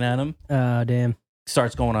guys looking at him. Damn.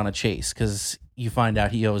 Starts going on a chase because you find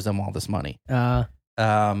out he owes them all this money.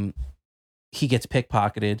 He gets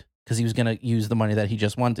pickpocketed because he was going to use the money that he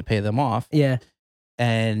just won to pay them off. Yeah.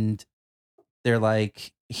 And they're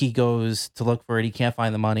like, he goes to look for it. He can't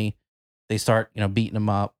find the money. They start, beating him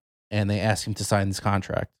up, and they ask him to sign this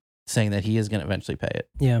contract saying that he is going to eventually pay it.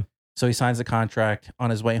 Yeah. So he signs the contract. On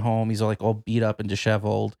his way home, he's all beat up and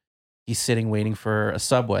disheveled. He's sitting waiting for a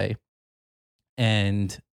subway,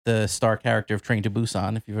 and the star character of Train to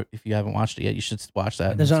Busan, if you haven't watched it yet, you should watch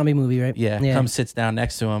that. The zombie movie, right? Yeah. Comes, sits down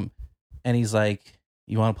next to him, and he's like,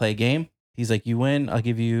 "You want to play a game?" He's like, "You win, I'll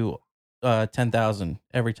give you 10,000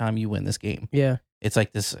 every time you win this game." Yeah. It's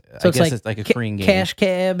like this. So I guess it's like a Korean game. Cash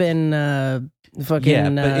Cab and fucking. Yeah,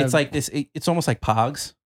 but it's like this. It's almost like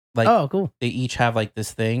Pogs. Like, oh, cool. They each have like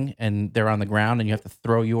this thing, and they're on the ground, and you have to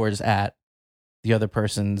throw yours at the other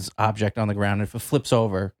person's object on the ground. And if it flips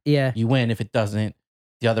over, yeah, you win. If it doesn't,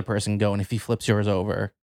 the other person go, and if he flips yours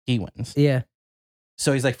over, he wins. Yeah.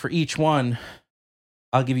 So he's like, for each one,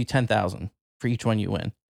 I'll give you 10,000 for each one you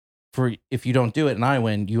win. For if you don't do it and I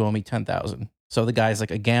win, you owe me 10,000. So the guy's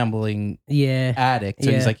like a gambling addict.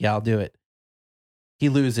 So he's like, yeah, I'll do it. He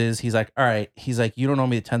loses. He's like, all right. He's like, you don't owe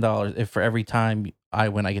me the $10 if for every time I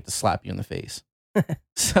win, I get to slap you in the face.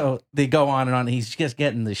 So they go on and on. He's just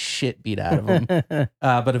getting the shit beat out of him.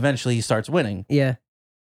 But eventually he starts winning. Yeah.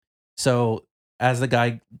 So as the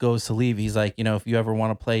guy goes to leave, he's like, if you ever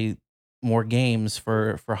want to play more games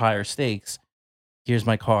for higher stakes, here's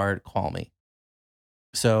my card. Call me.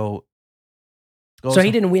 So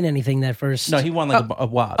he didn't win anything that first. No, he won like a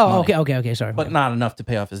wad. Oh, money. Okay. Sorry, but not enough to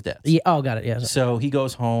pay off his debts. Yeah. Oh, got it. Yeah. So he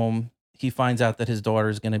goes home. He finds out that his daughter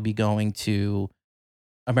is going to be going to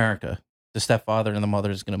America. The stepfather and the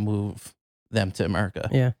mother is going to move them to America.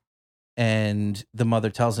 Yeah. And the mother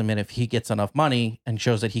tells him, and if he gets enough money and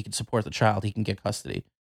shows that he can support the child, he can get custody.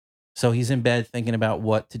 So he's in bed thinking about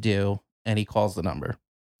what to do, and he calls the number.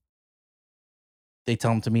 They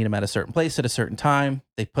tell him to meet him at a certain place at a certain time.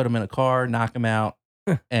 They put him in a car, knock him out,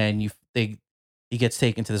 and he gets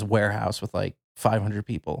taken to this warehouse with like 500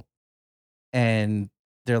 people. And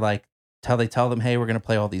they're like, they tell them, hey, we're going to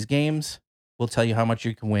play all these games. We'll tell you how much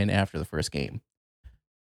you can win after the first game.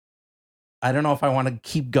 I don't know if I want to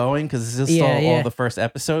keep going because this is still all the first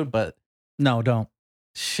episode, but no, don't.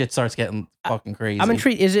 Shit starts getting fucking crazy. I'm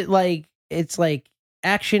intrigued. Is it like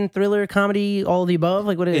action, thriller, comedy, all of the above?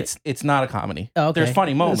 Like what is it? It's not a comedy. Oh, okay. There's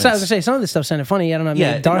funny moments. So I was gonna say some of this stuff sounded funny. I don't know.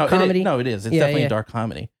 Yeah, dark comedy. It is. It's definitely a dark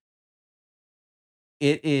comedy.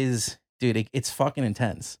 It is, dude. It's fucking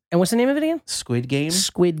intense. And what's the name of it again? Squid Game.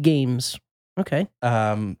 Squid Games. Okay.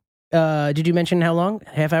 Did you mention how long?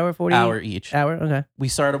 Half hour, 40? Hour each. Hour. Okay. We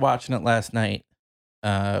started watching it last night.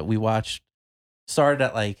 Started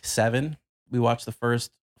at like 7. We watched the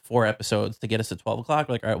first 4 episodes to get us to 12 o'clock.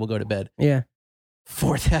 We're like, all right, we'll go to bed. Yeah.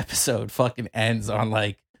 4th episode fucking ends on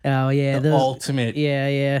like the ultimate.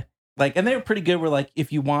 Yeah. Like, and they were pretty good. We're like,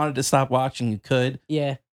 if you wanted to stop watching, you could.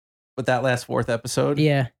 Yeah. But that last 4th episode,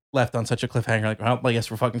 left on such a cliffhanger. Like, well, I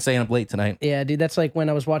guess we're fucking staying up late tonight. Yeah, dude, that's like when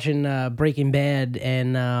I was watching Breaking Bad,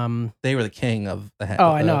 and they were the king of the.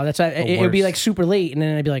 I know. That's it would be like super late, and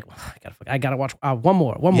then I'd be like, I gotta watch one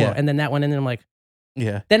more, and then that one, and then I'm like,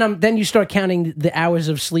 yeah. Then you start counting the hours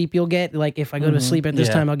of sleep you'll get. Like if I go to sleep at this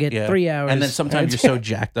time, I'll get 3 hours. And then sometimes you're so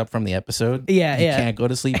jacked up from the episode, you can't go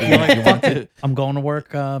to sleep. You're like, fuck it. I'm going to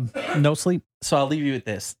work. No sleep. So I'll leave you with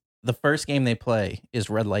this. The first game they play is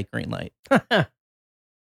red light, green light.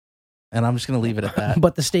 And I'm just going to leave it at that.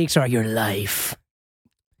 But the stakes are your life.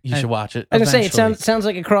 You should watch it. I was going to say, it sounds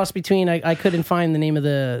like a cross between, I couldn't find the name of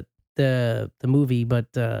the movie, but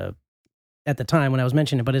at the time when I was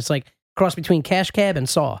mentioning it, but it's like cross between Cash Cab and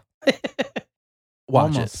Saw.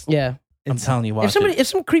 Watch it. Yeah. I'm telling you, watch it. If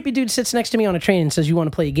some creepy dude sits next to me on a train and says, you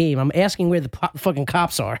want to play a game, I'm asking where the fucking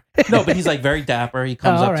cops are. No, but he's like very dapper. He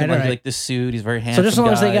comes up to me like this suit. He's very handsome. So just as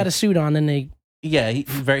long as they got a suit on, then they... Yeah, he's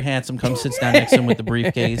very handsome. Comes, sits down next to him with the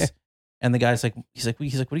briefcase. And the guy's like, he's like,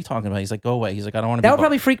 what are you talking about? He's like, go away. He's like, I don't want to. That would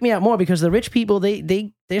probably freak me out more because the rich people,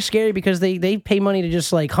 they're scary because they pay money to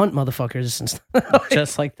just like hunt motherfuckers and stuff.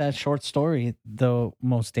 Just like that short story, The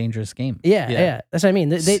Most Dangerous Game. Yeah. That's what I mean.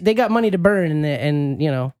 They got money to burn and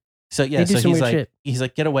you know. So yeah, so he's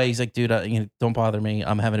like, get away. He's like, dude, don't bother me.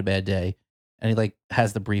 I'm having a bad day. And he like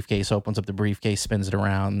has the briefcase, opens up the briefcase, spins it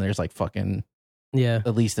around. And there's like fucking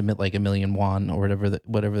at least like 1 million won or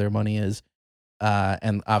whatever their money is.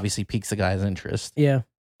 And obviously piques the guy's interest. Yeah.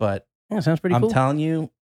 But sounds pretty cool. I'm telling you,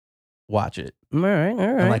 watch it. All right.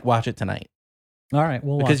 And like watch it tonight. All right.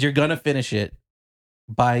 Because you're going to finish it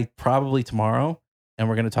by probably tomorrow. and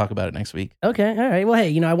we're going to talk about it next week. Okay, all right. Well,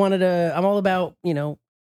 hey, I wanted to. I'm all about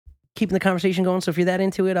keeping the conversation going. So if you're that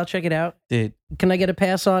into it, I'll check it out. Dude, Can I get a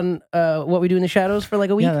pass on What We Do in the Shadows for like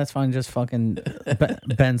a week? Yeah, that's fine. Just fucking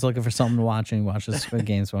Ben's looking for something to watch, and he watches Squid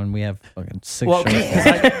Games when we have fucking 6 well, shows. 'cause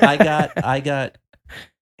I got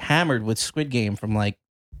hammered with Squid Game from like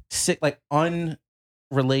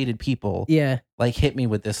unrelated people. Yeah. Like hit me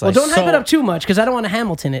with this. Well, Like, don't hype it up too much because I don't want to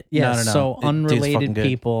Hamilton it. Yeah, No. so Dude's fucking unrelated good.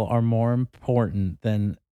 people are more important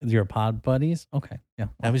than your pod buddies. Okay, yeah.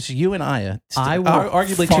 It was you and Aya. I will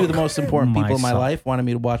arguably two of the fuck most important people in my myself. life wanted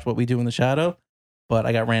me to watch What We Do in the Shadow, but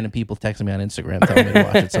I got random people texting me on Instagram telling me to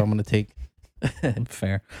watch it, so I'm going to take.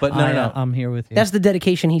 Fair. But no. I'm here with you. That's the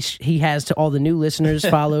dedication he has to all the new listeners,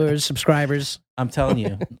 followers, subscribers. I'm telling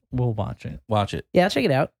you, We'll watch it. watch it. Yeah, I'll check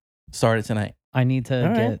it out. Start it tonight. I need to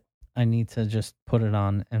All right. I need to just put it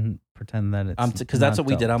on and pretend that it's Because that's not what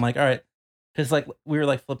we did. dubbed. I'm like, all right, because like we were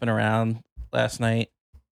like flipping around last night,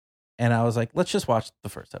 and I was like, let's just watch the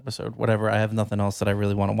first episode. Whatever. I have nothing else that I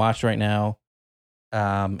really want to watch right now.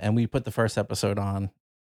 And we put the first episode on,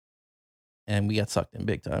 and we got sucked in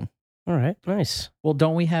big time. All right, nice. Well,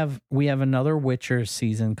 don't we have another Witcher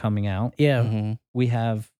season coming out? Yeah. Mhm. We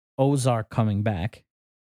have Ozark coming back.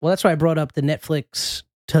 Well, that's why I brought up the Netflix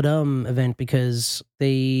Tudum event because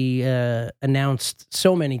they announced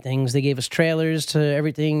so many things. They gave us trailers to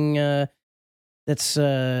everything that's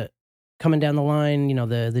coming down the line.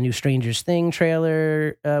 The new Strangers Thing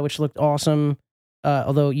trailer, which looked awesome.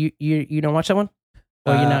 Although you don't watch that one,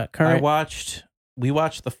 or you're not current. We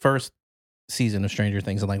watched the first season of Stranger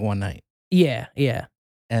Things in like one night, Yeah.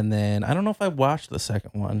 and then I don't know if I watched the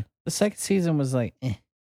second one. The second season was like,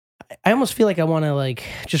 I almost feel like I want to like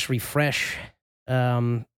just refresh,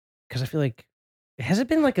 because I feel like has it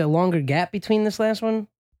been like a longer gap between this last one?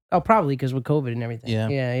 Oh, probably because with COVID and everything. Yeah.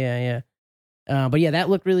 Yeah. But yeah, that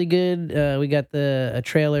looked really good. We got a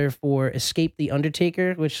trailer for Escape the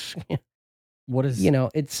Undertaker, which what is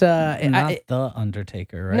it's not the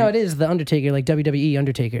Undertaker, right? no, it is the Undertaker, like WWE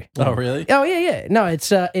Undertaker. Oh, really? Oh yeah. No, it's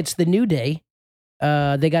the New Day.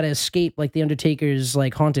 They got to escape like the Undertaker's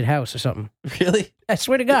like haunted house or something. Really? I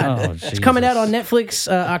swear to God, Oh, it's coming out Jesus. on Netflix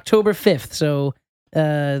October 5th. So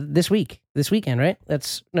this weekend, right?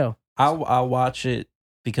 I'll watch it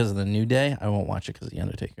because of the New Day. I won't watch it because of the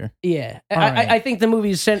Undertaker. Yeah, All right. I think the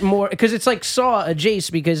movie's sent more because it's like Saw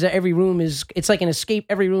adjacent because every room it's like an escape.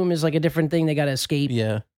 Every room is like a different thing they got to escape.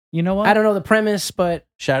 Yeah. You know what? I don't know the premise, but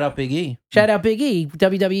Shout out Big E. shout out Big E,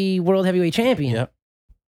 WWE World Heavyweight Champion. Yep.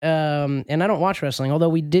 And I don't watch wrestling, although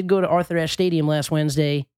we did go to Arthur Ashe Stadium last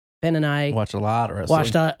Wednesday. Ben and I Watched a lot of wrestling.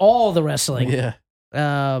 watched all the wrestling. Yeah.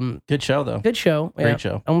 Good show though. Good show. Great Yeah.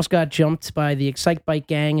 show. Almost got jumped by the Excite Bike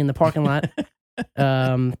gang in the parking lot.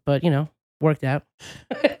 But worked out.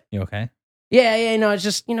 You okay? Yeah. No, it's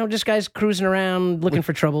just just guys cruising around looking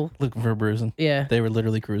for trouble. Looking for a bruising. Yeah, They were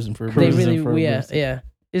literally cruising for a they bruising. really. for a Yeah. boost.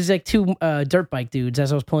 It's like two dirt bike dudes.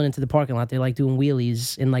 As I was pulling into the parking lot, they're like doing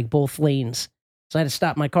wheelies in like both lanes. So I had to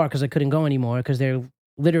stop my car because I couldn't go anymore because they're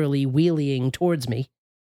literally wheeling towards me,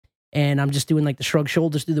 and I'm just doing like the shrug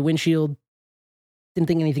shoulders through the windshield. Didn't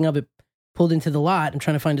think anything of it. Pulled into the lot. I'm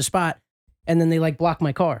trying to find a spot, and then they like block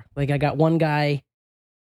my car. Like I got one guy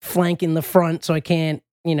flanking the front, so I can't.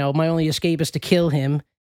 My only escape is to kill him,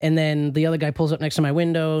 and then the other guy pulls up next to my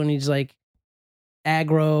window, and he's like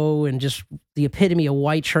aggro and just the epitome of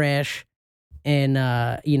white trash, and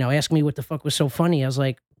asking me what the fuck was so funny. I was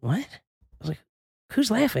like, what? I was like,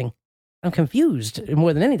 who's laughing? I'm confused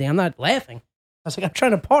more than anything. I'm not laughing. I was like, I'm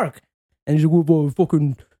trying to park. And he's like, well, if I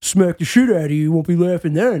fucking smack the shit out of you, you won't be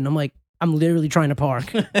laughing then. And I'm like, I'm literally trying to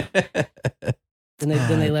park. Then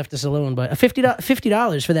they left us alone. But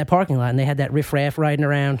 $50 for that parking lot, and they had that riffraff riding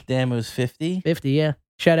around. Damn, it was 50. 50, yeah.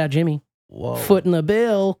 Shout out Jimmy. Whoa. Foot in the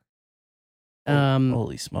bill.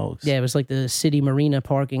 Holy smokes. Yeah, it was like the city marina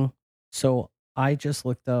parking. So I just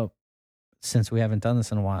looked up, since we haven't done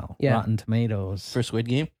this in a while, Yeah. Rotten Tomatoes For Squid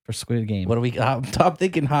Game? for Squid Game. What do we got? I'm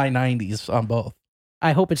thinking high 90s on both.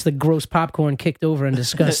 I hope it's the gross popcorn kicked over in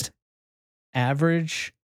disgust.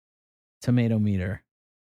 Average tomato meter,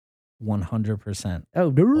 100%. Oh,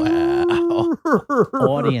 no. Wow.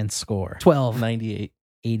 Audience score, 12. 98.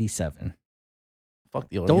 87. Fuck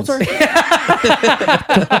the audience. Those are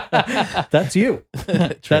that's you.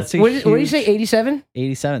 That's a What did you huge- say? 87?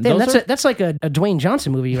 87. Damn, Those that's like a Dwayne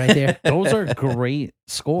Johnson movie right there. those are great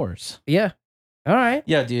scores. Yeah. All right.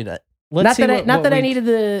 Yeah, dude. Let's Not see that I, what, not what that I we, needed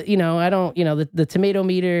the the tomato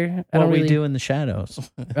meter. I what don't we really do in the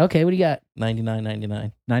shadows. Okay, what do you got?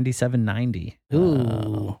 99.99. 97.90.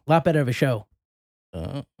 Ooh, a lot better of a show.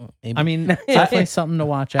 Maybe. I mean, definitely something to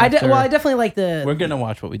watch I after. definitely like the. we're gonna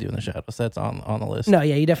watch What We Do in the Shadows. That's on the list. No,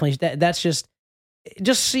 yeah, you definitely. That's just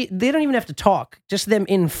just see, they don't even have to talk. Just them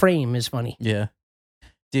in frame is funny. Yeah,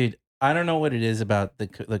 dude. I don't know what it is about the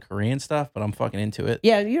Korean stuff, but I'm fucking into it.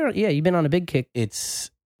 Yeah, you've been on a big kick.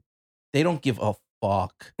 They don't give a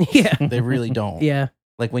fuck. Yeah, They really don't. yeah.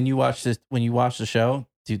 Like when you watch the show,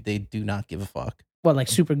 dude, they do not give a fuck. What, like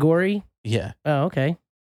super gory? Yeah. Oh, okay.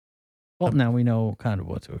 Well, now we know kind of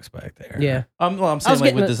what to expect there. Yeah. Well, I'm was saying like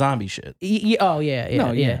getting with a- the zombie shit, Oh, yeah, yeah,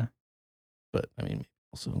 No, yeah. but I mean,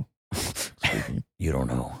 also speaking. You don't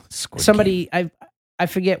know. Squid Somebody, I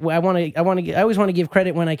forget. I always want to give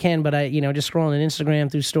credit when I can, but just scrolling on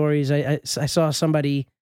Instagram through stories, I saw somebody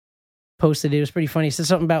posted it. It was pretty funny. It said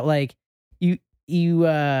something about like you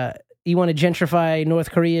want to gentrify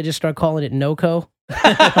North Korea, just start calling it NOCO.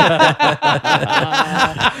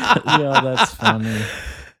 Yeah, that's funny.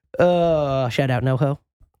 Shout out NoHo.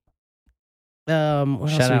 What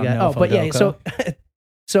Shout else out we got? Nofo Oh, but yeah, Doko.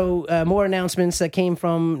 so more announcements that came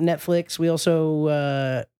from Netflix. We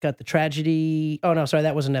also got the tragedy. Oh no, sorry,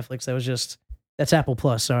 that wasn't Netflix. That's Apple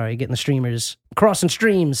Plus. Sorry, getting the streamers crossing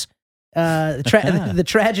streams. The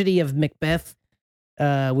tragedy of Macbeth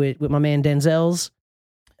with my man Denzel's.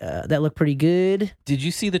 That looked pretty good. Did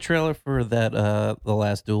you see the trailer for that The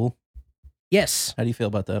Last Duel? Yes, How do you feel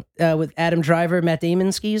about that? with Adam Driver, Matt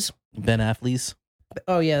Damon skis. Ben Affleck's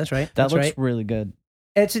Oh yeah, that's right. That That's looks right. really good.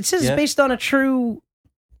 It says it's Yeah. based on a true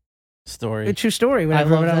story. story. Whatever.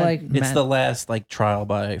 love But I'm that. like, It's Matt- the last like trial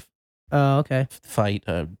by oh okay. fight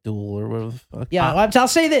duel or whatever the fuck. Yeah, I'll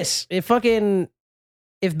say this: if Ben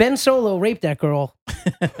Solo raped that girl,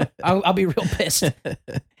 I'll be real pissed.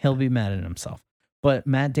 He'll be mad at himself. But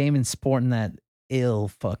Matt Damon's sporting that ill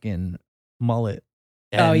fucking mullet.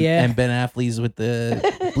 Oh, yeah. And Ben Affleck's with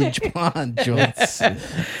the bleach blonde joints.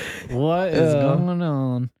 What is going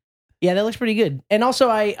on? Yeah, that looks pretty good. And also,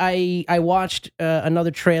 I watched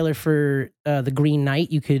another trailer for the Green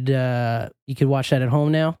Knight. You could watch that at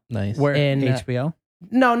home now. Nice. Where And, HBO?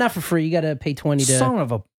 No, not for free. You got to pay $20 to. Son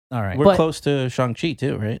of a. All right. We're but- close to Shang-Chi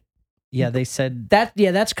too, right? Yeah, they said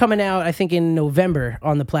That's coming out. I think in November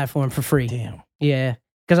on the platform for free. Damn. Yeah,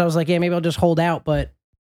 because I was like, yeah, maybe I'll just hold out. But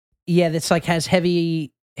yeah, that's like has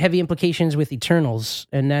heavy implications with Eternals,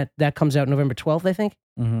 and that comes out November 12th, I think.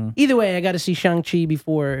 mhm. Either way, I got to see Shang-Chi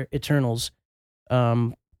before Eternals.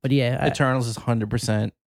 But yeah, Eternals is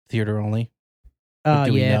 100% theater only.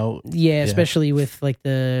 Do we yeah, know? yeah, especially with like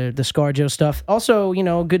the ScarJo stuff. Also,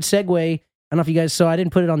 good segue. I don't know if you guys saw. I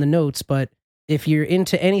didn't put it on the notes, but if you're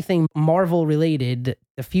into anything Marvel related,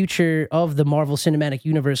 the future of the Marvel Cinematic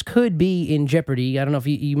Universe could be in jeopardy. I don't know if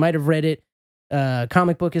you might have read it.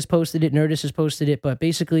 Comic Book has posted it. Nerdist has posted it. But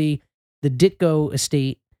basically, the Ditko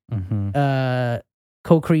estate, Mhm.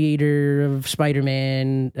 co-creator of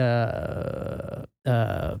Spider-Man,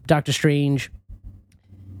 Doctor Strange,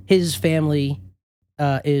 his family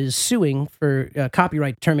is suing for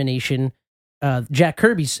copyright termination. Jack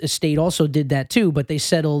Kirby's estate also did that too, but they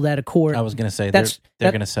settled at a court. I was gonna say That's- they're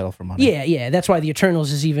that- gonna settle for money. Yeah. That's why the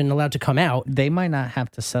Eternals is even allowed to come out. They might not have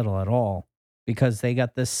to settle at all because they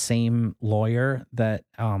got this same lawyer that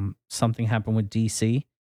something happened with DC,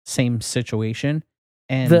 same situation,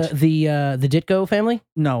 and The Ditko family.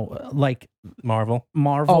 no, like Marvel.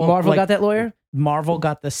 Marvel. Oh, Marvel like, got that lawyer. Marvel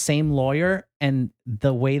got the same lawyer, and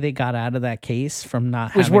the way they got out of that case from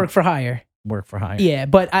not Was having work for hire. work for hire. Yeah,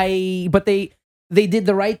 but they did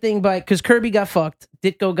the right thing because Kirby got fucked,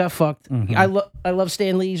 Ditko got fucked. Mhm. I love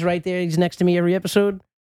Stan Lee's right there. He's next to me every episode,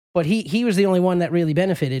 but he was the only one that really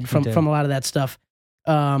benefited from did. a lot of that stuff.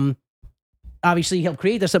 Obviously he helped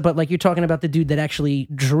create this stuff, but like you're talking about the dude that actually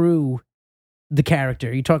drew the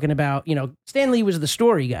character. You're talking about Stan Lee was the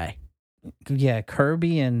story guy. Yeah,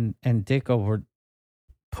 Kirby and Ditko were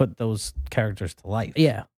put those characters to life.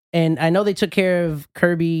 Yeah, and I know they took care of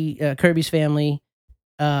Kirby's family.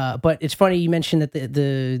 But it's funny you mentioned that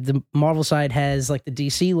the Marvel side has like the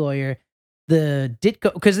DC lawyer, the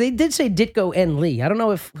Ditko, because they did say Ditko and Lee. I don't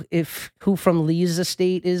know if who from Lee's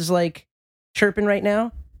estate is like chirping right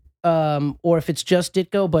now, or if it's just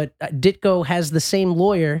Ditko. But Ditko has the same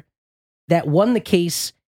lawyer that won the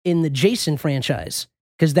case in the Jason franchise,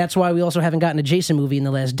 because that's why we also haven't gotten a Jason movie in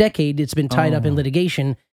the last decade. It's been tied up in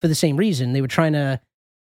litigation for the same reason. They were trying to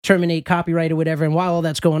terminate copyright or whatever, and while all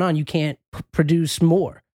that's going on, you can't produce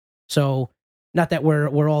more. So, not that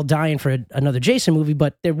we're all dying for another Jason movie,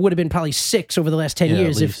 but there would have been probably 6 over the last 10 Yeah, at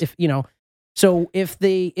years if So if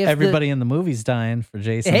Everybody in the movie's dying for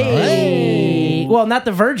Jason. hey, well, not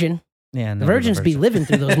the Virgin. Yeah, The Virgins be living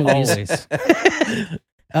through those movies.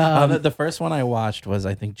 always. The first one I watched was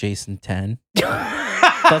I think Jason 10,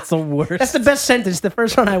 That's the worst. That's the best sentence. The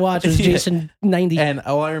first one I watched was Yeah. Jason 90. and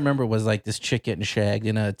all I remember was like this chick getting shagged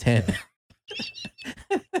in a tent.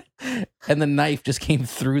 and the knife just came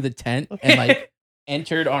through the tent and like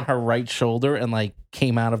entered on her right shoulder and like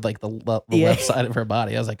came out of like the left side of her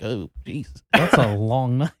body. I was like, oh, jeez. That's a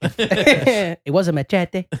long knife. It was a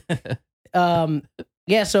machete.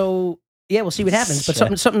 Yeah, so yeah, we'll see what happens. But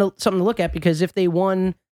something to look at, because if they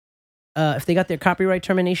won, if they got their copyright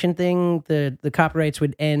termination thing, the copyrights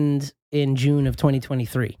would end in June of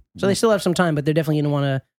 2023. So they still have some time, but they're definitely going to want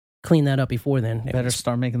to clean that up before then. Better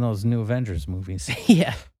start making those new Avengers movies.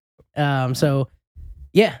 Yeah. So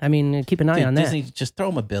yeah, I mean, keep an eye on that. Disney, just throw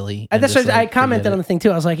them a Billy. That's what I commented on the thing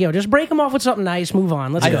too. I was like, yo, just break them off with something nice. Move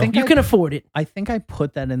on. Let's go. You can afford it. I think I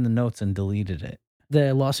put that in the notes and deleted it.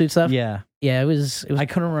 The lawsuit stuff? Yeah. Yeah, it was. I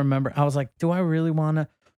couldn't remember. I was like, do I really want to?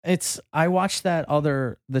 I watched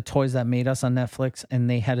The Toys That Made Us on Netflix, and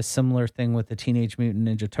they had a similar thing with the Teenage Mutant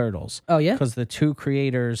Ninja Turtles. Oh, yeah? Because the two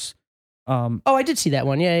creators. I did see that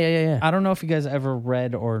one. Yeah. I don't know if you guys ever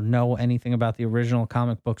read or know anything about the original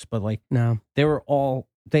comic books, but like, no, they all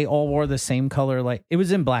wore the same color. Like, it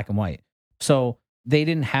was in black and white, so they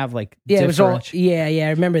didn't have like it was all I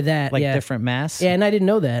remember that, like different masks. Yeah, and I didn't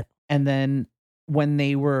know that. And then when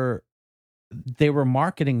they were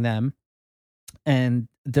marketing them, and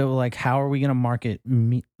they were like, how are we going to market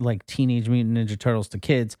like Teenage Mutant Ninja Turtles to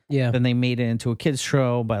kids? Yeah. Then they made it into a kids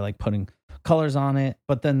show by like putting colors on it.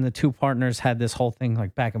 But then the two partners had this whole thing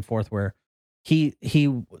like back and forth where he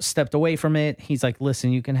stepped away from it. He's like,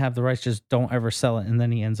 listen, you can have the rights, just don't ever sell it. And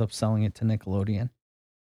then he ends up selling it to Nickelodeon.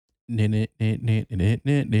 Nick.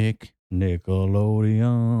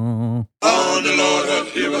 Nickelodeon. On the Lord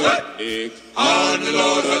of Nick. On the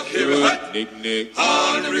Lord of Nick.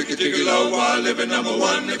 On the Ricky Ticky Low while living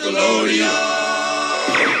 #1 Nickelodeon.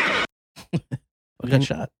 Who got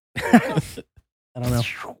shot? I don't know.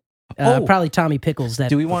 Probably Tommy Pickles. That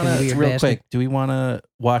do we want to real bastard. quick? Do we want to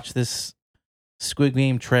watch this Squid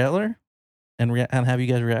Game trailer and have you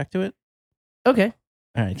guys react to it? Okay.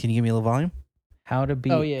 All right. Can you give me a little volume? How to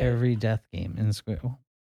beat every death game in Squid.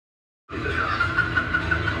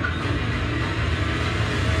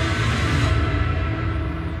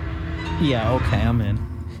 Yeah, okay, I'm in.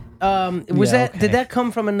 Did that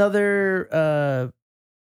come from another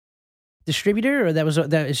distributor, or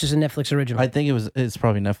it's just a Netflix original? I think it's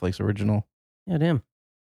probably Netflix original. Yeah, damn.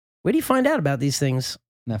 Where do you find out about these things?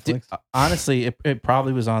 Netflix. Honestly, it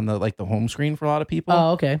probably was on the home screen for a lot of people.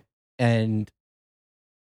 Oh, okay. And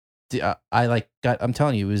I'm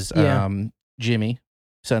telling you, it was Jimmy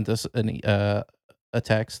sent us a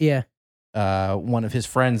text. Yeah. One of his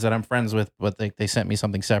friends that I'm friends with, but they sent me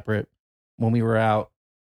something separate. When we were out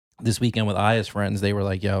this weekend with Aya's friends, they were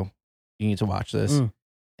like, yo, you need to watch this.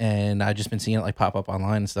 And I've just been seeing it like pop up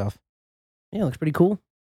online and stuff. Yeah, it looks pretty cool.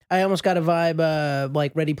 I almost got a vibe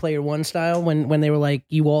like Ready Player One style when they were like,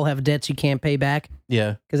 you all have debts you can't pay back.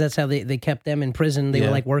 Yeah. Because that's how they kept them in prison. They were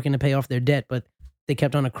like working to pay off their debt, but they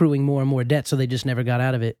kept on accruing more and more debt, so they just never got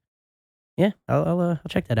out of it. Yeah, I'll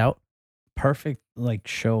check that out. Perfect like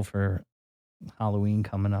show for Halloween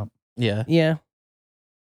coming up. Yeah. Yeah.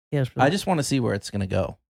 Yeah. I just want to see where it's gonna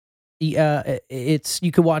go. It's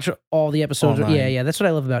you could watch all the episodes. Online. Yeah. That's what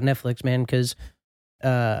I love about Netflix, man. Because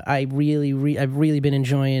I've really been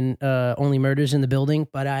enjoying Only Murders in the Building,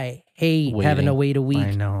 but I hate having to wait a week.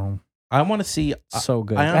 I know. I want to see so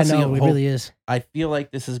good. I know it really is. I feel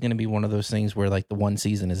like this is going to be one of those things where like the one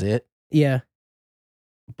season is it. Yeah.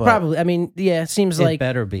 But, probably. I mean, yeah. It seems like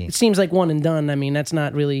better be. It seems like one and done. I mean, that's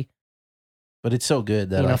not really. But it's so good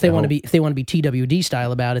that if they want to be TWD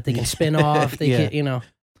style about it, they can spin off. They can,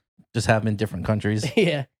 just have them in different countries.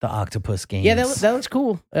 Yeah. The Octopus Games. Yeah, that looks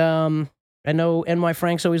cool. I know NY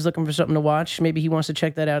Frank's always looking for something to watch. Maybe he wants to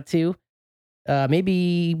check that out too.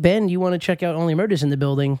 Maybe Ben, you want to check out Only Murders in the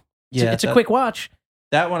Building. Yeah, it's a quick watch.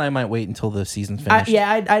 That one I might wait until the season's finished.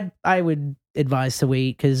 I would advise to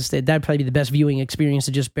wait because that'd probably be the best viewing experience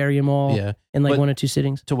to just bury them all in like 1 or 2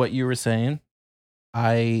 sittings. To what you were saying,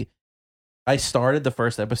 I started the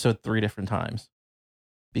first episode 3 different times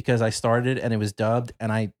because I started and it was dubbed,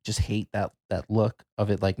 and I just hate that look of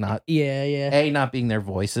it, like not A, not being their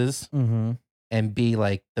voices, and B,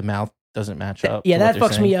 like the mouth doesn't match up. Yeah, that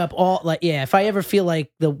fucks me up. If I ever feel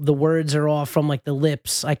like the words are off from like the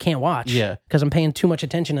lips, I can't watch. Yeah, because I'm paying too much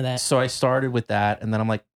attention to that. So I started with that, and then I'm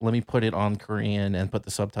like, let me put it on Korean and put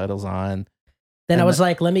the subtitles on. Then I was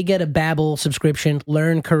like, let me get a Babbel subscription,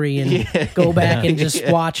 learn Korean, go back and just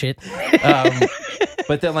watch it.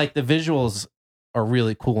 But then like the visuals are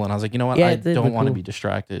really cool, and I was like, you know what? I don't want to be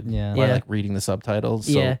distracted by like reading the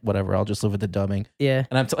subtitles. So whatever, I'll just live with the dubbing. Yeah.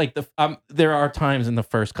 And I'm like there are times in the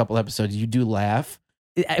first couple episodes you do laugh,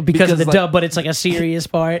 because of the like- dub, but it's like a serious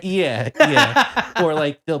part. Yeah. Or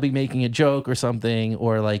like they'll be making a joke or something,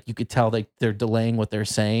 or like you could tell like they're delaying what they're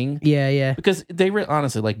saying Yeah. because they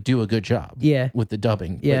honestly like do a good job. Yeah. With the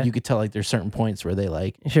dubbing. Yeah. But you could tell like there's certain points where they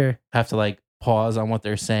like Sure. have to like pause on what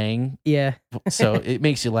they're saying. Yeah. So it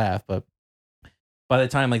makes you laugh, but by the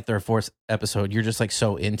time like their fourth episode, you're just like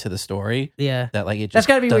so into the story Yeah. that like it just That's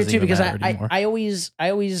got to be weird doesn't too, even because matter anymore. I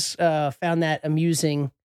always found that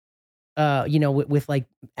amusing. With like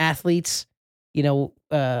athletes, some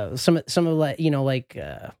of like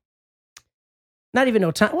not even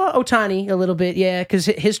Otani. Well, Otani a little bit, yeah, because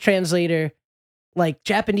his translator, like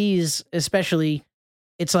Japanese especially,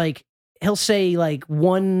 it's like he'll say like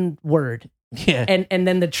one word, yeah. and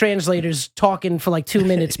then the translator's talking for like 2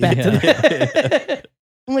 minutes back to the.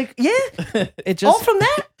 I'm like, yeah, It all just from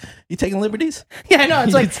that. you taking liberties? Yeah, I know. It's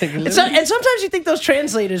You like, take a and sometimes you think those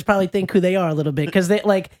translators probably think who they are a little bit because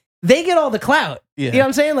they get all the clout. Yeah. You know what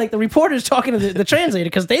I'm saying? Like the reporter's talking to the translator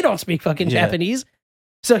because they don't speak fucking Yeah. Japanese.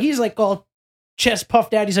 So he's like all chest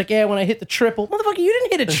puffed out. He's like, yeah, when I hit the triple. Motherfucker, you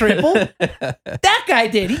didn't hit a triple. That guy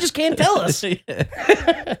did. He just can't tell us.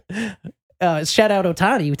 Shout out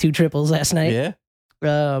Otani with 2 triples last night. Yeah.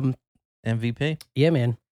 Um, MVP. yeah,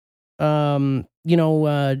 man.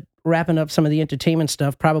 Wrapping up some of the entertainment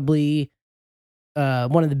stuff, probably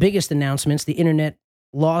one of the biggest announcements, the internet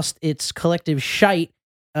lost its collective shite.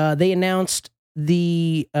 They announced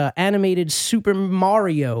the animated Super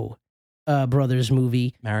Mario Brothers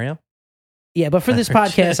movie. Mario. Yeah, but for this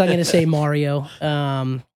podcast, I'm going to say Mario.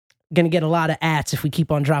 Going to get a lot of ats if we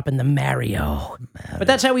keep on dropping the Mario. But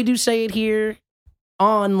that's how we do say it here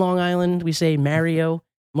on Long Island. We say Mario.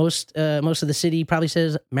 Most of the city probably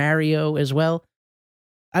says Mario as well.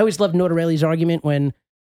 I always loved Notarelli's argument when,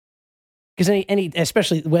 because any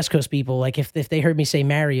especially West Coast people, like if they heard me say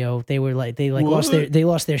Mario, they were like lost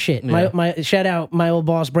their shit. Yeah. My shout out, my old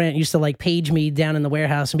boss Brant used to like page me down in the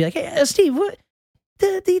warehouse and be like, "Hey Steve, what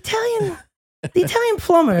the Italian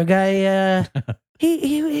plumber guy?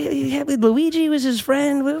 He had Luigi was his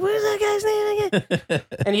friend. What was that guy's name again?"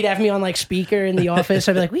 And he'd have me on like speaker in the office.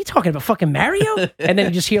 I'd be like, "What are you talking about, fucking Mario?" And then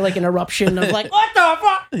you just hear like an eruption of like, "What the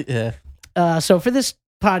fuck?" Yeah. So for this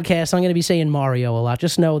podcast, I'm going to be saying Mario a lot.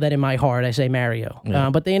 Just know that in my heart, I say Mario.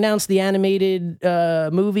 Yeah. But they announced the animated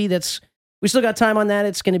movie. We still got time on that.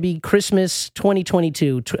 It's going to be Christmas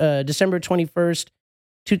 2022, December 21st,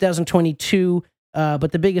 2022.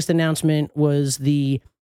 But the biggest announcement was the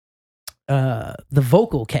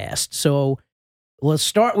vocal cast. So let's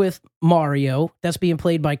start with Mario. That's being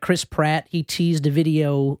played by Chris Pratt. He teased a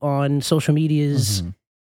video on social medias,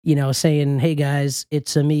 saying, "Hey guys,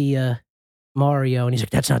 it's me, Mario." And he's like,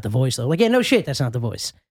 "That's not the voice though." Like, yeah, no shit, that's not the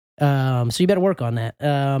voice. So you better work on that.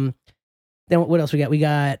 Then what else we got? We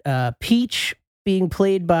got Peach being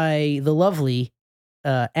played by the lovely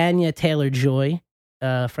Anya Taylor-Joy,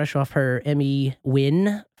 fresh off her Emmy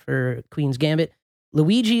win for Queen's Gambit.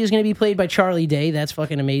 Luigi is going to be played by Charlie Day. That's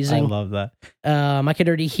fucking amazing. I love that. I could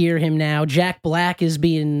already hear him now. Jack Black is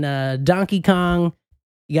being Donkey Kong.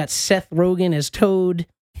 You got Seth Rogen as Toad.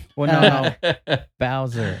 Well, no.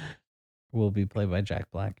 Bowser will be played by Jack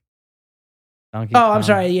Black. Donkey I'm Kong.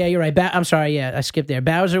 sorry. Yeah, you're right. I'm sorry. Yeah, I skipped there.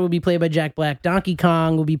 Bowser will be played by Jack Black. Donkey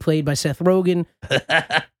Kong will be played by Seth Rogen.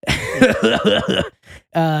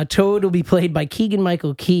 Toad will be played by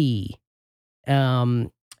Keegan-Michael Key. And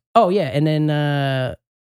then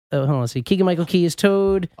hold on, let's see. Keegan-Michael Key is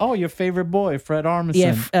Toad. Oh, your favorite boy, Fred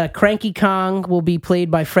Armisen. Yeah, Cranky Kong will be played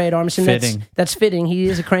by Fred Armisen. Fitting. That's fitting. He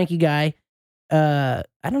is a cranky guy. I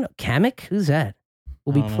don't know. Kamek? Who's that?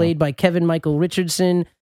 Will be played by Kevin Michael Richardson.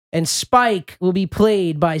 And Spike will be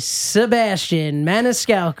played by Sebastian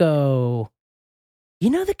Maniscalco. You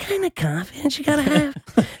know the kind of confidence you gotta have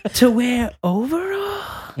to wear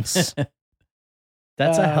overalls?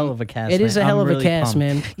 That's a hell of a cast. It is a man. hell I'm of a really cast,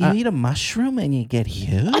 pumped. man. You eat a mushroom and you get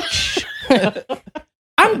huge.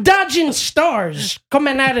 I'm dodging stars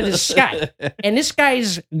coming out of the sky, and this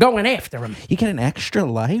guy's going after him. You get an extra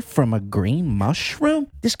life from a green mushroom.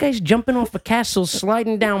 This guy's jumping off of castles,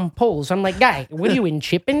 sliding down poles. I'm like, guy, what are you in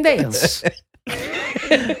Chippendales?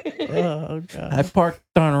 Oh, God. I parked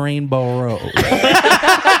on Rainbow Road.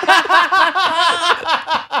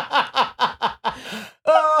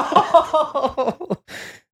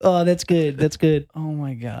 Oh, that's good. That's good. Oh,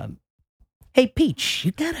 my God. Hey, Peach,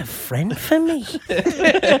 you got a friend for me?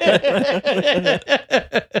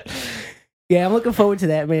 Yeah, I'm looking forward to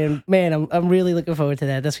that, man. Man, I'm really looking forward to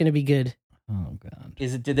that. That's gonna be good. Oh, God.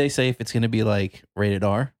 Did they say if it's going to be like rated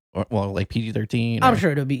R or like PG-13? I'm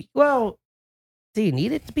sure it'll be. Well, do you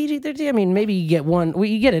need it to PG-13? I mean, maybe you get one. Well,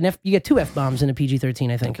 you get 2 F-bombs in a PG-13.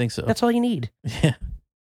 I I think. think so. That's all you need. Yeah.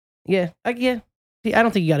 Yeah. I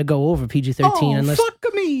don't think you got to go over PG-13 unless. fuck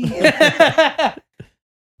me.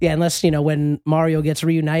 Yeah, unless when Mario gets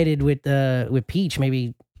reunited with Peach,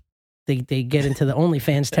 maybe they get into the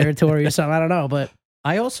OnlyFans territory or something. I don't know, but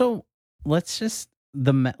I also let's just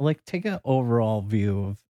take an overall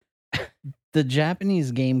view of the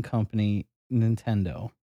Japanese game company Nintendo.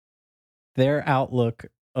 Their outlook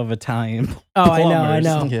of Italian. Oh, I plumbers.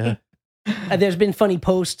 know. Yeah. There's been funny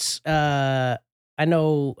posts. I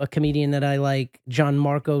know a comedian that I like,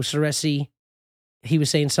 Gianmarco Ceresi. He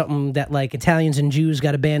was saying something that like Italians and Jews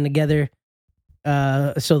got to band together,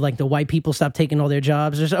 so like the white people stop taking all their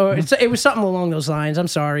jobs, or it was something along those lines. I'm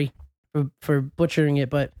sorry for butchering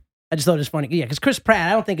it, but I just thought it was funny. Yeah, because Chris Pratt,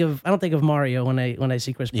 I don't think of Mario when I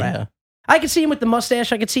see Chris Pratt. Yeah. I could see him with the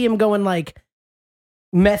mustache. I could see him going like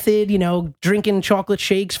method, drinking chocolate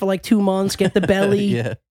shakes for like 2 months, get the belly.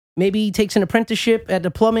 Yeah. Maybe he takes an apprenticeship at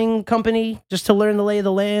the plumbing company just to learn the lay of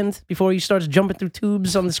the land before he starts jumping through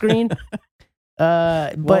tubes on the screen.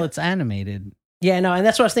 Well, But it's animated. yeah, no, and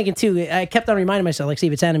that's what I was thinking too. I kept on reminding myself, like, see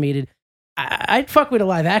if it's animated. I'd fuck with a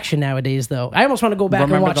live action nowadays, though. I almost want to go back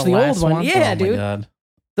Remember and watch the the old last one. one? Yeah, Oh my dude. God.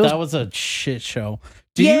 Those- That was a shit show.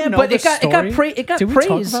 But it got story? it got Did we talk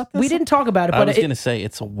praise. about this? We didn't talk about it, I but was it, gonna say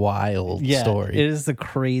it's a wild Yeah, story. it is the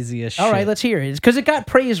craziest all shit. right, let's hear it. Because it got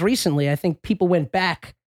praised recently. I think people went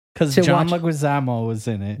back. Because to John watch- Leguizamo was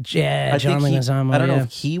in it. Yeah, I John think Leguizamo. I don't know yeah.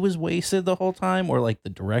 if he was wasted the whole time or like the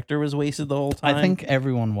director was wasted the whole time. I think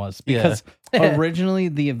everyone was. Yeah. Because originally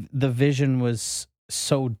the vision was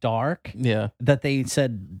so dark Yeah. that they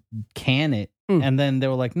said, can it? Hmm. And then they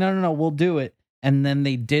were like, no, we'll do it. And then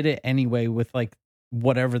they did it anyway with like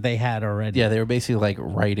whatever they had already. Yeah, they were basically like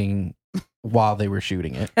writing while they were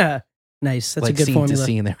shooting it. Nice. That's like a good scene formula. to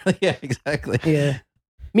scene there. Yeah, exactly. Yeah.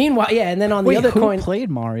 Meanwhile, yeah, and then on Wait, the other who coin, played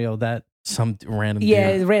Mario? That Some random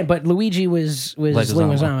yeah, dude. it ran, but Luigi was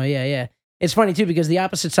Leguizamo. Leguizamo. Yeah. It's funny too because the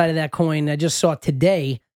opposite side of that coin, I just saw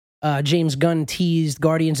today. James Gunn teased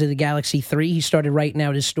Guardians of the Galaxy 3. He started writing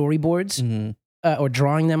out his storyboards, Mhm. or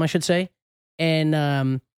drawing them, I should say,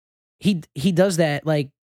 and he does that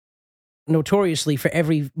like notoriously for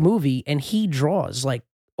every movie, and he draws like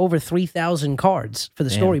over 3,000 cards for the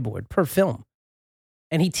Damn. storyboard per film,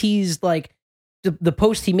 and he teased like. The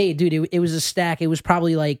post he made, dude, it was a stack. It was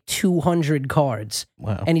probably like 200 cards.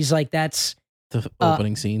 Wow. And he's like, that's, The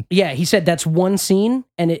opening scene. yeah, he said that's one scene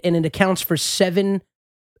and it accounts for seven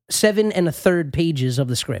and a third pages of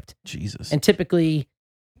the script. Jesus. And typically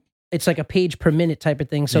it's like a page per minute type of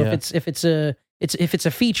thing. So Yeah. if it's a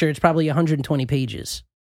feature, it's probably 120 pages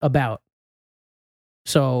about.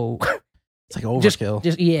 So It's like overkill.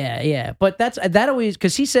 just yeah. But that always,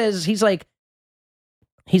 because he says he's like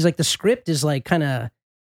the script is like kind of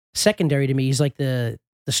secondary to me. He's like the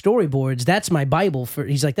storyboards, that's my Bible for.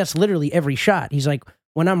 He's like, that's literally every shot. He's like,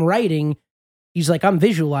 when I'm writing, he's like, I'm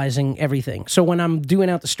visualizing everything. So when I'm doing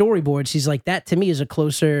out the storyboards, he's like, that to me is a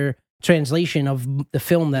closer translation of the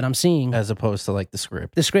film that I'm seeing. as opposed to like the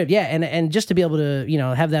script. The script, yeah, and just to be able to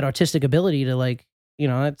have that artistic ability to like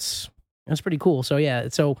that's pretty cool. So yeah,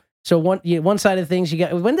 so one side of things you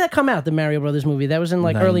got. When did that come out? The Mario Brothers movie that was in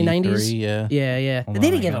like early 90s. Yeah. Yeah. Hold They on,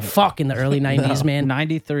 didn't I give a got it. fuck in the early 90s, man.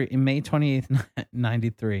 93, May 28th,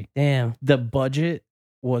 93. Damn. The budget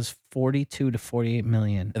was 42 to 48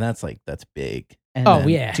 million. And that's big. And Oh, then,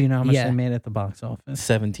 yeah. Do you know how much Yeah. they made at the box office?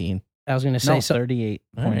 17. I was gonna say No, so. 38.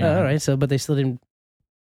 All right. All right, so but they still didn't.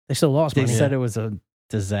 They still lost They money. said it was a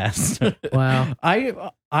disaster. Wow. I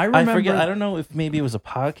I remember. forget. I don't know if maybe it was a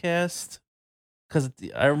podcast because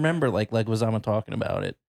I remember like Leguizamo talking about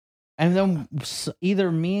it. And then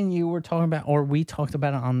either me and you were talking about, or we talked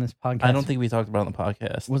about it on this podcast. I don't think we talked about it on the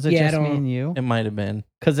podcast. Was it Yeah, I just me don't- and you? It might have been.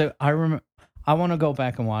 Because I remember. I want to go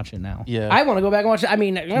back and watch it now. Yeah. I want to go back and watch it. I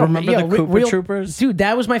mean, Remember the Koopa Troopers? dude?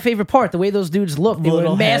 That was my favorite part. The way those dudes looked. They were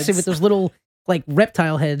Little massive heads. with those little like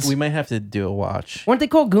reptile heads. we might have to do a watch. Weren't they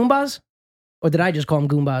called Goombas? Or did I just call them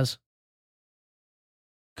Goombas?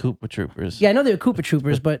 Koopa Troopers. Yeah, I know they were Koopa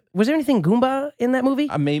Troopers, but was there anything Goomba in that movie?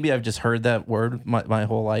 Maybe I've just heard that word my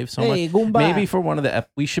whole life so Hey, much. Goomba. Maybe for one of the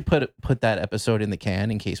we should put that episode in the can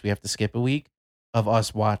in case we have to skip a week of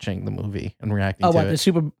us watching the movie and reacting Oh, to what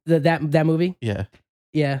it. that movie? Yeah.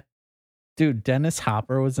 Yeah. Dude, Dennis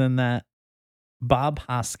Hopper was in that. Bob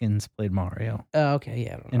Hoskins played Mario, Oh, okay.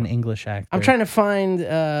 Yeah. I don't know. an English actor. I'm trying to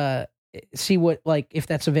find see what like if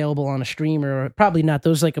that's available on a stream or probably not.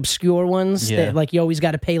 Those like obscure ones Yeah. that like you always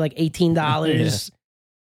got to pay like $18.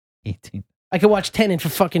 18. I could watch Tenet for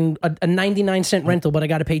fucking a 99-cent rental, but I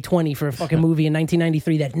got to pay 20 for a fucking movie in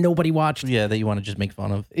 1993 that nobody watched. Yeah, that you want to just make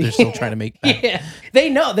fun of. They're still trying to make back. Yeah, they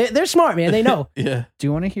know. They're smart, man. They know. Yeah. Do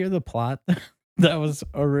you want to hear the plot? That was.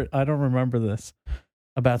 I don't remember this.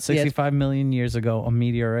 About 65 million years ago, a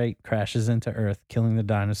meteorite crashes into Earth, killing the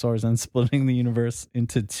dinosaurs and splitting the universe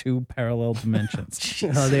into 2 parallel dimensions.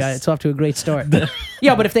 It's off to a great start.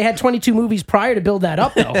 Yeah, but if they had 22 movies prior to build that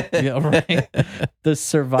up, though. Yeah, right. The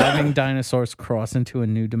surviving dinosaurs cross into a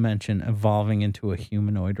new dimension, evolving into a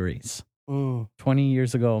humanoid race. 20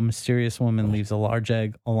 years ago, a mysterious woman leaves a large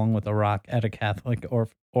egg along with a rock at a Catholic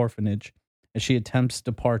orphanage. As she attempts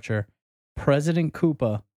departure, President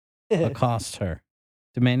Koopa accosts her,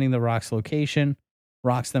 demanding the rock's location.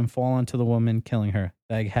 Rocks then fall onto the woman, killing her.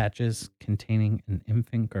 The egg hatches, containing an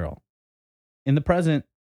infant girl. In the present,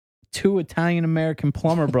 2 Italian-American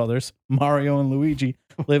plumber brothers, Mario and Luigi,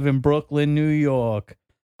 live in Brooklyn, New York,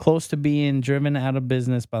 close to being driven out of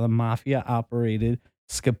business by the mafia-operated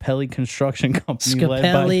Scapelli Construction Company led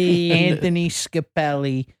by Anthony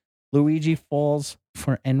Scapelli. Luigi falls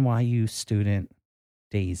for NYU student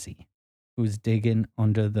Daisy, who's digging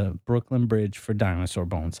under the Brooklyn Bridge for dinosaur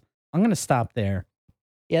bones. I'm going to stop there.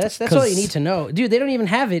 Yeah, that's all you need to know. Dude, they don't even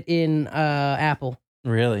have it in Apple.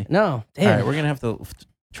 Really? No. Damn. All right, we're going to have to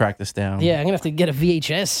track this down. Yeah, I'm going to have to get a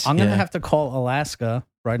VHS. I'm going to have to call Alaska,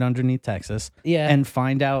 right underneath Texas, and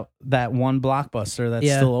find out that one Blockbuster that's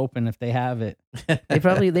still open if they have it. They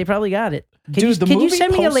probably got it. Can Dude, you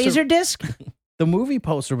send me a laser disc? The movie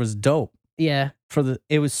poster was dope. Yeah.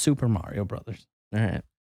 It was Super Mario Brothers. All right.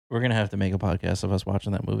 We're going to have to make a podcast of us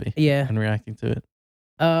watching that movie. Yeah. And reacting to it.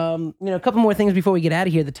 A couple more things before we get out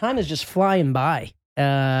of here. The time is just flying by.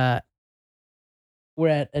 We're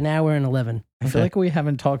at 1 hour and 11. I feel like we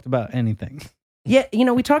haven't talked about anything. Yeah,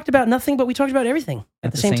 we talked about nothing, but we talked about everything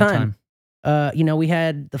at the same time. We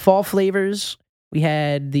had the fall flavors. We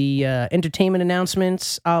had the entertainment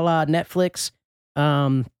announcements a la Netflix.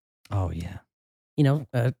 Oh, yeah.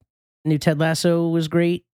 New Ted Lasso was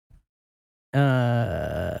great.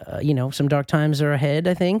 Some dark times are ahead,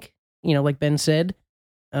 I think. Like Ben said.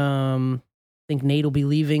 I think Nate will be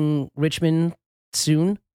leaving Richmond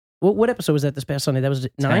soon. What episode was that this past Sunday? That was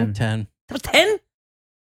 9? 10. That was 10?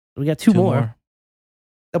 We got two more.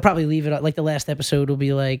 They'll probably leave it like the last episode will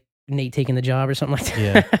be like Nate taking the job or something like that.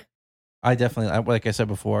 Yeah. I definitely, like I said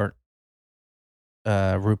before,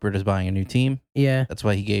 Rupert is buying a new team. Yeah. That's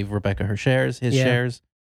why he gave Rebecca his shares,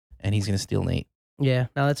 and he's going to steal Nate. Yeah.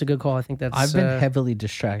 No, that's a good call. I think that's... I've been heavily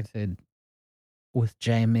distracted with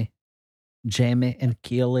Jamie and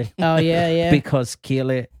Keely. Oh, yeah. Because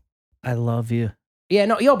Keely, I love you. Yeah,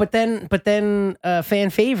 no, but then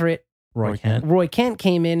fan favorite Roy Kent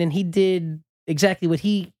came in and he did exactly what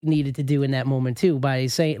he needed to do in that moment too, by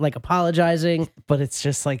saying, like, apologizing. But it's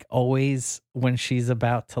just like always when she's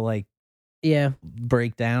about to like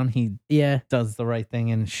break down, he does the right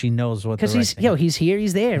thing and she knows what the right thing is. He's here,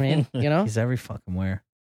 he's there, man. He's every fucking where.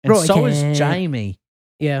 And Roy so Kent. Is Jamie.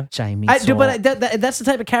 Yeah. Jamie. But that's the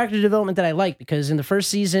type of character development that I like, because in the first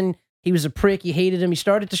season he was a prick, you hated him. He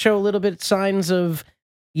started to show a little bit signs of,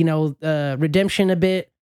 redemption a bit.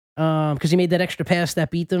 Because he made that extra pass that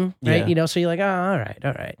beat them, right? Yeah. So you're like, oh,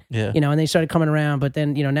 all right. Yeah. And they started coming around, but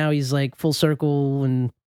then, now he's like full circle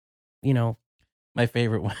and, My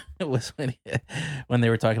favorite one was when they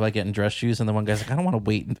were talking about getting dress shoes, and the one guy's like, I don't want to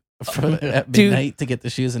wait at midnight to get the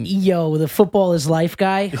shoes. And the football is life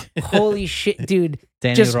guy. Holy shit, dude.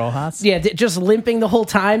 Danny Rojas? Yeah, just limping the whole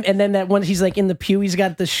time. And then that one, he's like in the pew, he's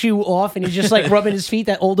got the shoe off and he's just like rubbing his feet.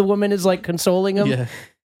 That older woman is like consoling him. Yeah.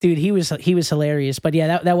 Dude, he was hilarious. But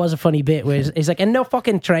yeah, that was a funny bit where he's like, and no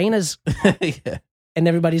fucking trainers. Yeah. And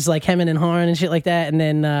everybody's like hemming and hawing and shit like that. And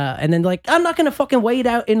then like, I'm not going to fucking wait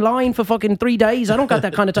out in line for fucking 3 days. I don't got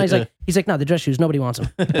that kind of time. He's like, no, the dress shoes, nobody wants them.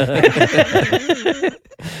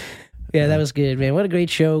 Yeah, that was good, man. What a great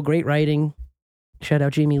show. Great writing. Shout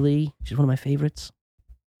out Jamie Lee. She's one of my favorites.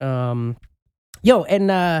 And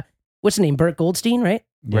what's his name? Bert Goldstein, right?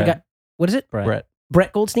 Brett. What is it? Brett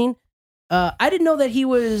Goldstein. I didn't know that he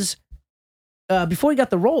was, before he got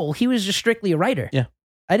the role, he was just strictly a writer. Yeah.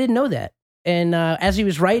 I didn't know that. And as he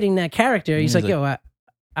was writing that character, he's like, yo,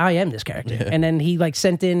 I am this character. Yeah. And then he like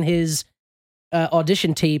sent in his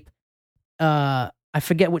audition tape. I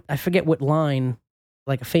forget what line,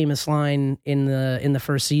 like a famous line in the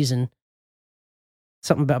first season.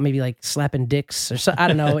 Something about maybe like slapping dicks or something. I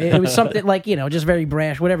don't know. It was something like, just very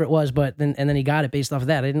brash, whatever it was. But then he got it based off of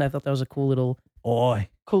that. I thought that was a cool little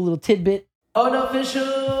tidbit.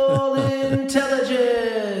 Unofficial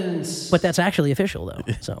intelligence. But that's actually official though.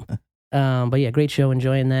 So, but yeah, great show.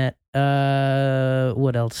 Enjoying that.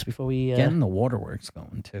 What else before we getting the waterworks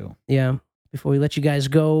going too? Yeah. Before we let you guys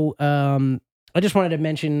go, I just wanted to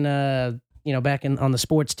mention, back on the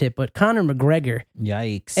sports tip, but Conor McGregor,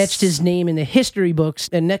 yikes, etched his name in the history books,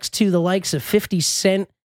 and next to the likes of 50 Cent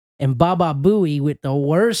and Baba Booey with the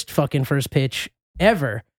worst fucking first pitch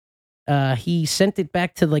ever. He sent it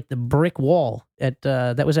back to like the brick wall at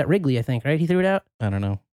that was at Wrigley, I think, right? He threw it out, I don't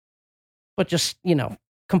know. but just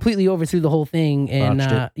completely overthrew the whole thing, and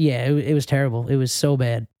Botched it. yeah, it was terrible. It was so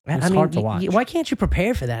bad. It was hard to watch. Why can't you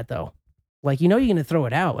prepare for that though? Like you're gonna throw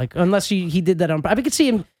it out, like unless he did that on. I could see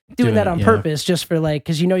him doing that on yeah. purpose, just for like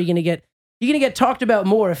because you're gonna get talked about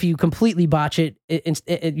more if you completely botch it,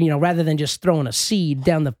 rather than just throwing a seed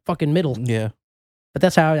down the fucking middle. Yeah. But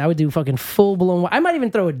that's how I would do fucking full blown. I might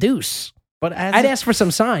even throw a deuce. But I'd ask for some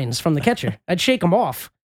signs from the catcher. I'd shake him off.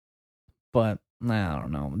 But I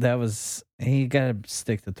don't know. That was he got to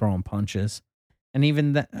stick to throwing punches, and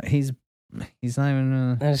even that he's not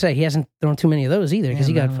even. As I say, he hasn't thrown too many of those either because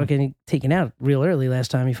he got no. fucking taken out real early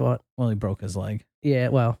last time he fought. Well, he broke his leg. Yeah,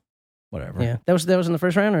 well, Whatever. yeah, that was in the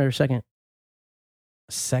first round or second.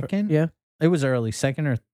 Second. Yeah. It was early. Second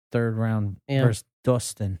or third round Yeah. versus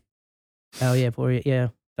Dustin. Oh yeah, boy, yeah.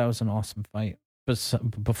 That was an awesome fight. But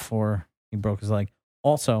before he broke his leg.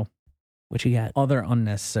 Also, What you got? other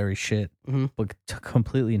unnecessary shit, Mhm. but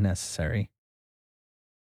completely necessary.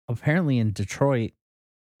 Apparently in Detroit,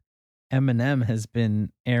 Eminem has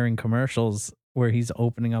been airing commercials where he's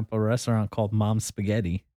opening up a restaurant called Mom's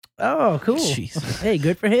Spaghetti. Oh, cool. Jeez. Hey,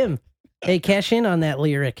 good for him. Hey, cash in on that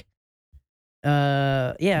lyric.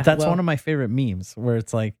 Yeah, That's one of my favorite memes where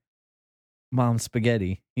it's like, Mom's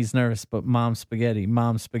Spaghetti. He's nervous, but Mom's Spaghetti,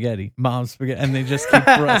 Mom's Spaghetti, Mom's Spaghetti. And they just keep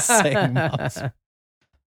saying Mom's.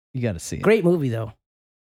 You got to see it. Great movie though.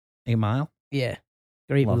 8 Mile? Yeah,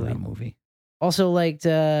 great Love movie. that movie. Also liked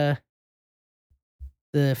the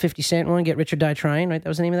 50 Cent one, Get Rich or Die Trying. Right, that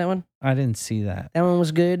was the name of that one. I didn't see that. That one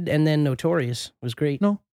was good, and then Notorious was great.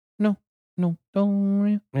 No,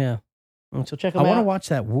 don't. Yeah, so check I them out. want to watch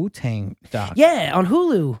that Wu-Tang doc. Yeah, on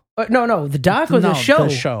Hulu. No, the doc or the No, show? the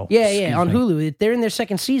show. Yeah, Excuse on me. Hulu. They're in their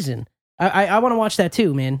second season. I want to watch that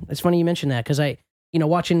too, man. It's funny you mentioned that because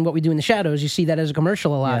watching What We Do in the Shadows, you see that as a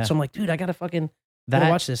commercial a lot. Yeah. So I'm like, dude, I gotta fucking That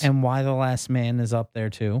watch this. and Why the Last Man is up there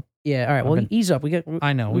too. yeah. All right, well, I've been- ease up. We got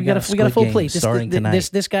I know we got a Squid full Game plate. starting tonight.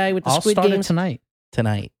 This guy with the I'll Squid start Games it tonight.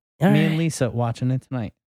 Tonight. All Me right. and Lisa watching it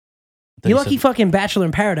tonight. You lucky fucking Bachelor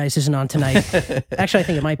in Paradise isn't on tonight. Actually, I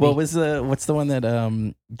think it might be. What's the one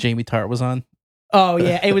that Jamie Tart was on? Oh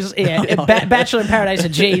yeah, it was Bachelor in Paradise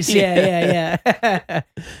at Jace. Yeah.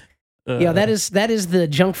 Yeah, that is the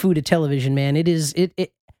junk food of television, man. It is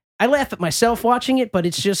it. I laugh at myself watching it, but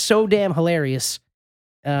it's just so damn hilarious.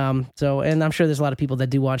 So, and I'm sure there's a lot of people that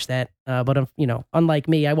do watch that. But unlike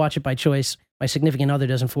me, I watch it by choice. My significant other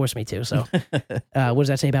doesn't force me to. So, what does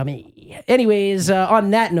that say about me? Anyways,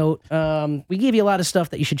 on that note, we gave you a lot of stuff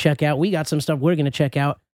that you should check out. We got some stuff we're going to check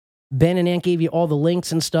out. Ben and Ant gave you all the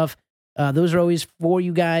links and stuff. Those are always for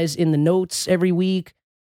you guys in the notes every week.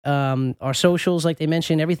 Our socials, like they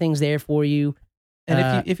mentioned, everything's there for you.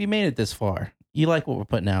 And if you made it this far, you like what we're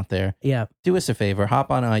putting out there, Yeah. do us a favor, hop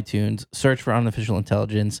on iTunes, search for Unofficial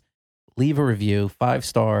Intelligence, leave a review, 5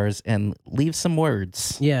 stars, and leave some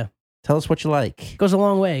words. Yeah. Tell us what you like. Goes a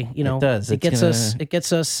long way, It does. It gets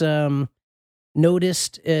us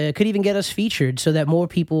noticed. Could even get us featured so that more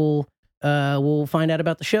people will find out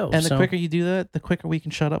about the show. And the quicker you do that, the quicker we can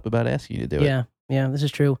shut up about asking you to do it. Yeah, this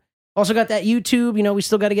is true. Also got that YouTube. We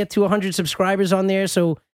still got to get to 100 subscribers on there,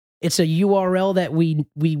 so it's a URL that we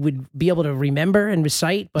would be able to remember and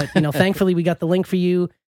recite. But thankfully we got the link for you.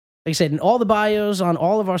 Like I said, in all the bios on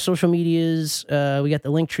all of our social medias, we got the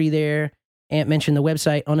link tree there. Ant mentioned the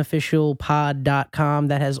website unofficialpod.com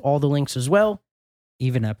that has all the links as well.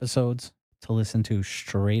 Even episodes to listen to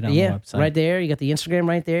straight on the website. Right there. You got the Instagram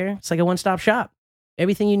right there. It's like a one-stop shop.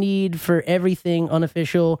 Everything you need for everything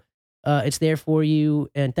unofficial. It's there for you.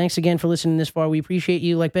 And thanks again for listening this far. We appreciate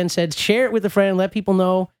you. Like Ben said, share it with a friend. Let people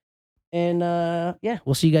know. And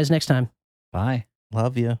we'll see you guys next time. Bye.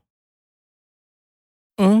 Love you.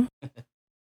 Mm-hmm.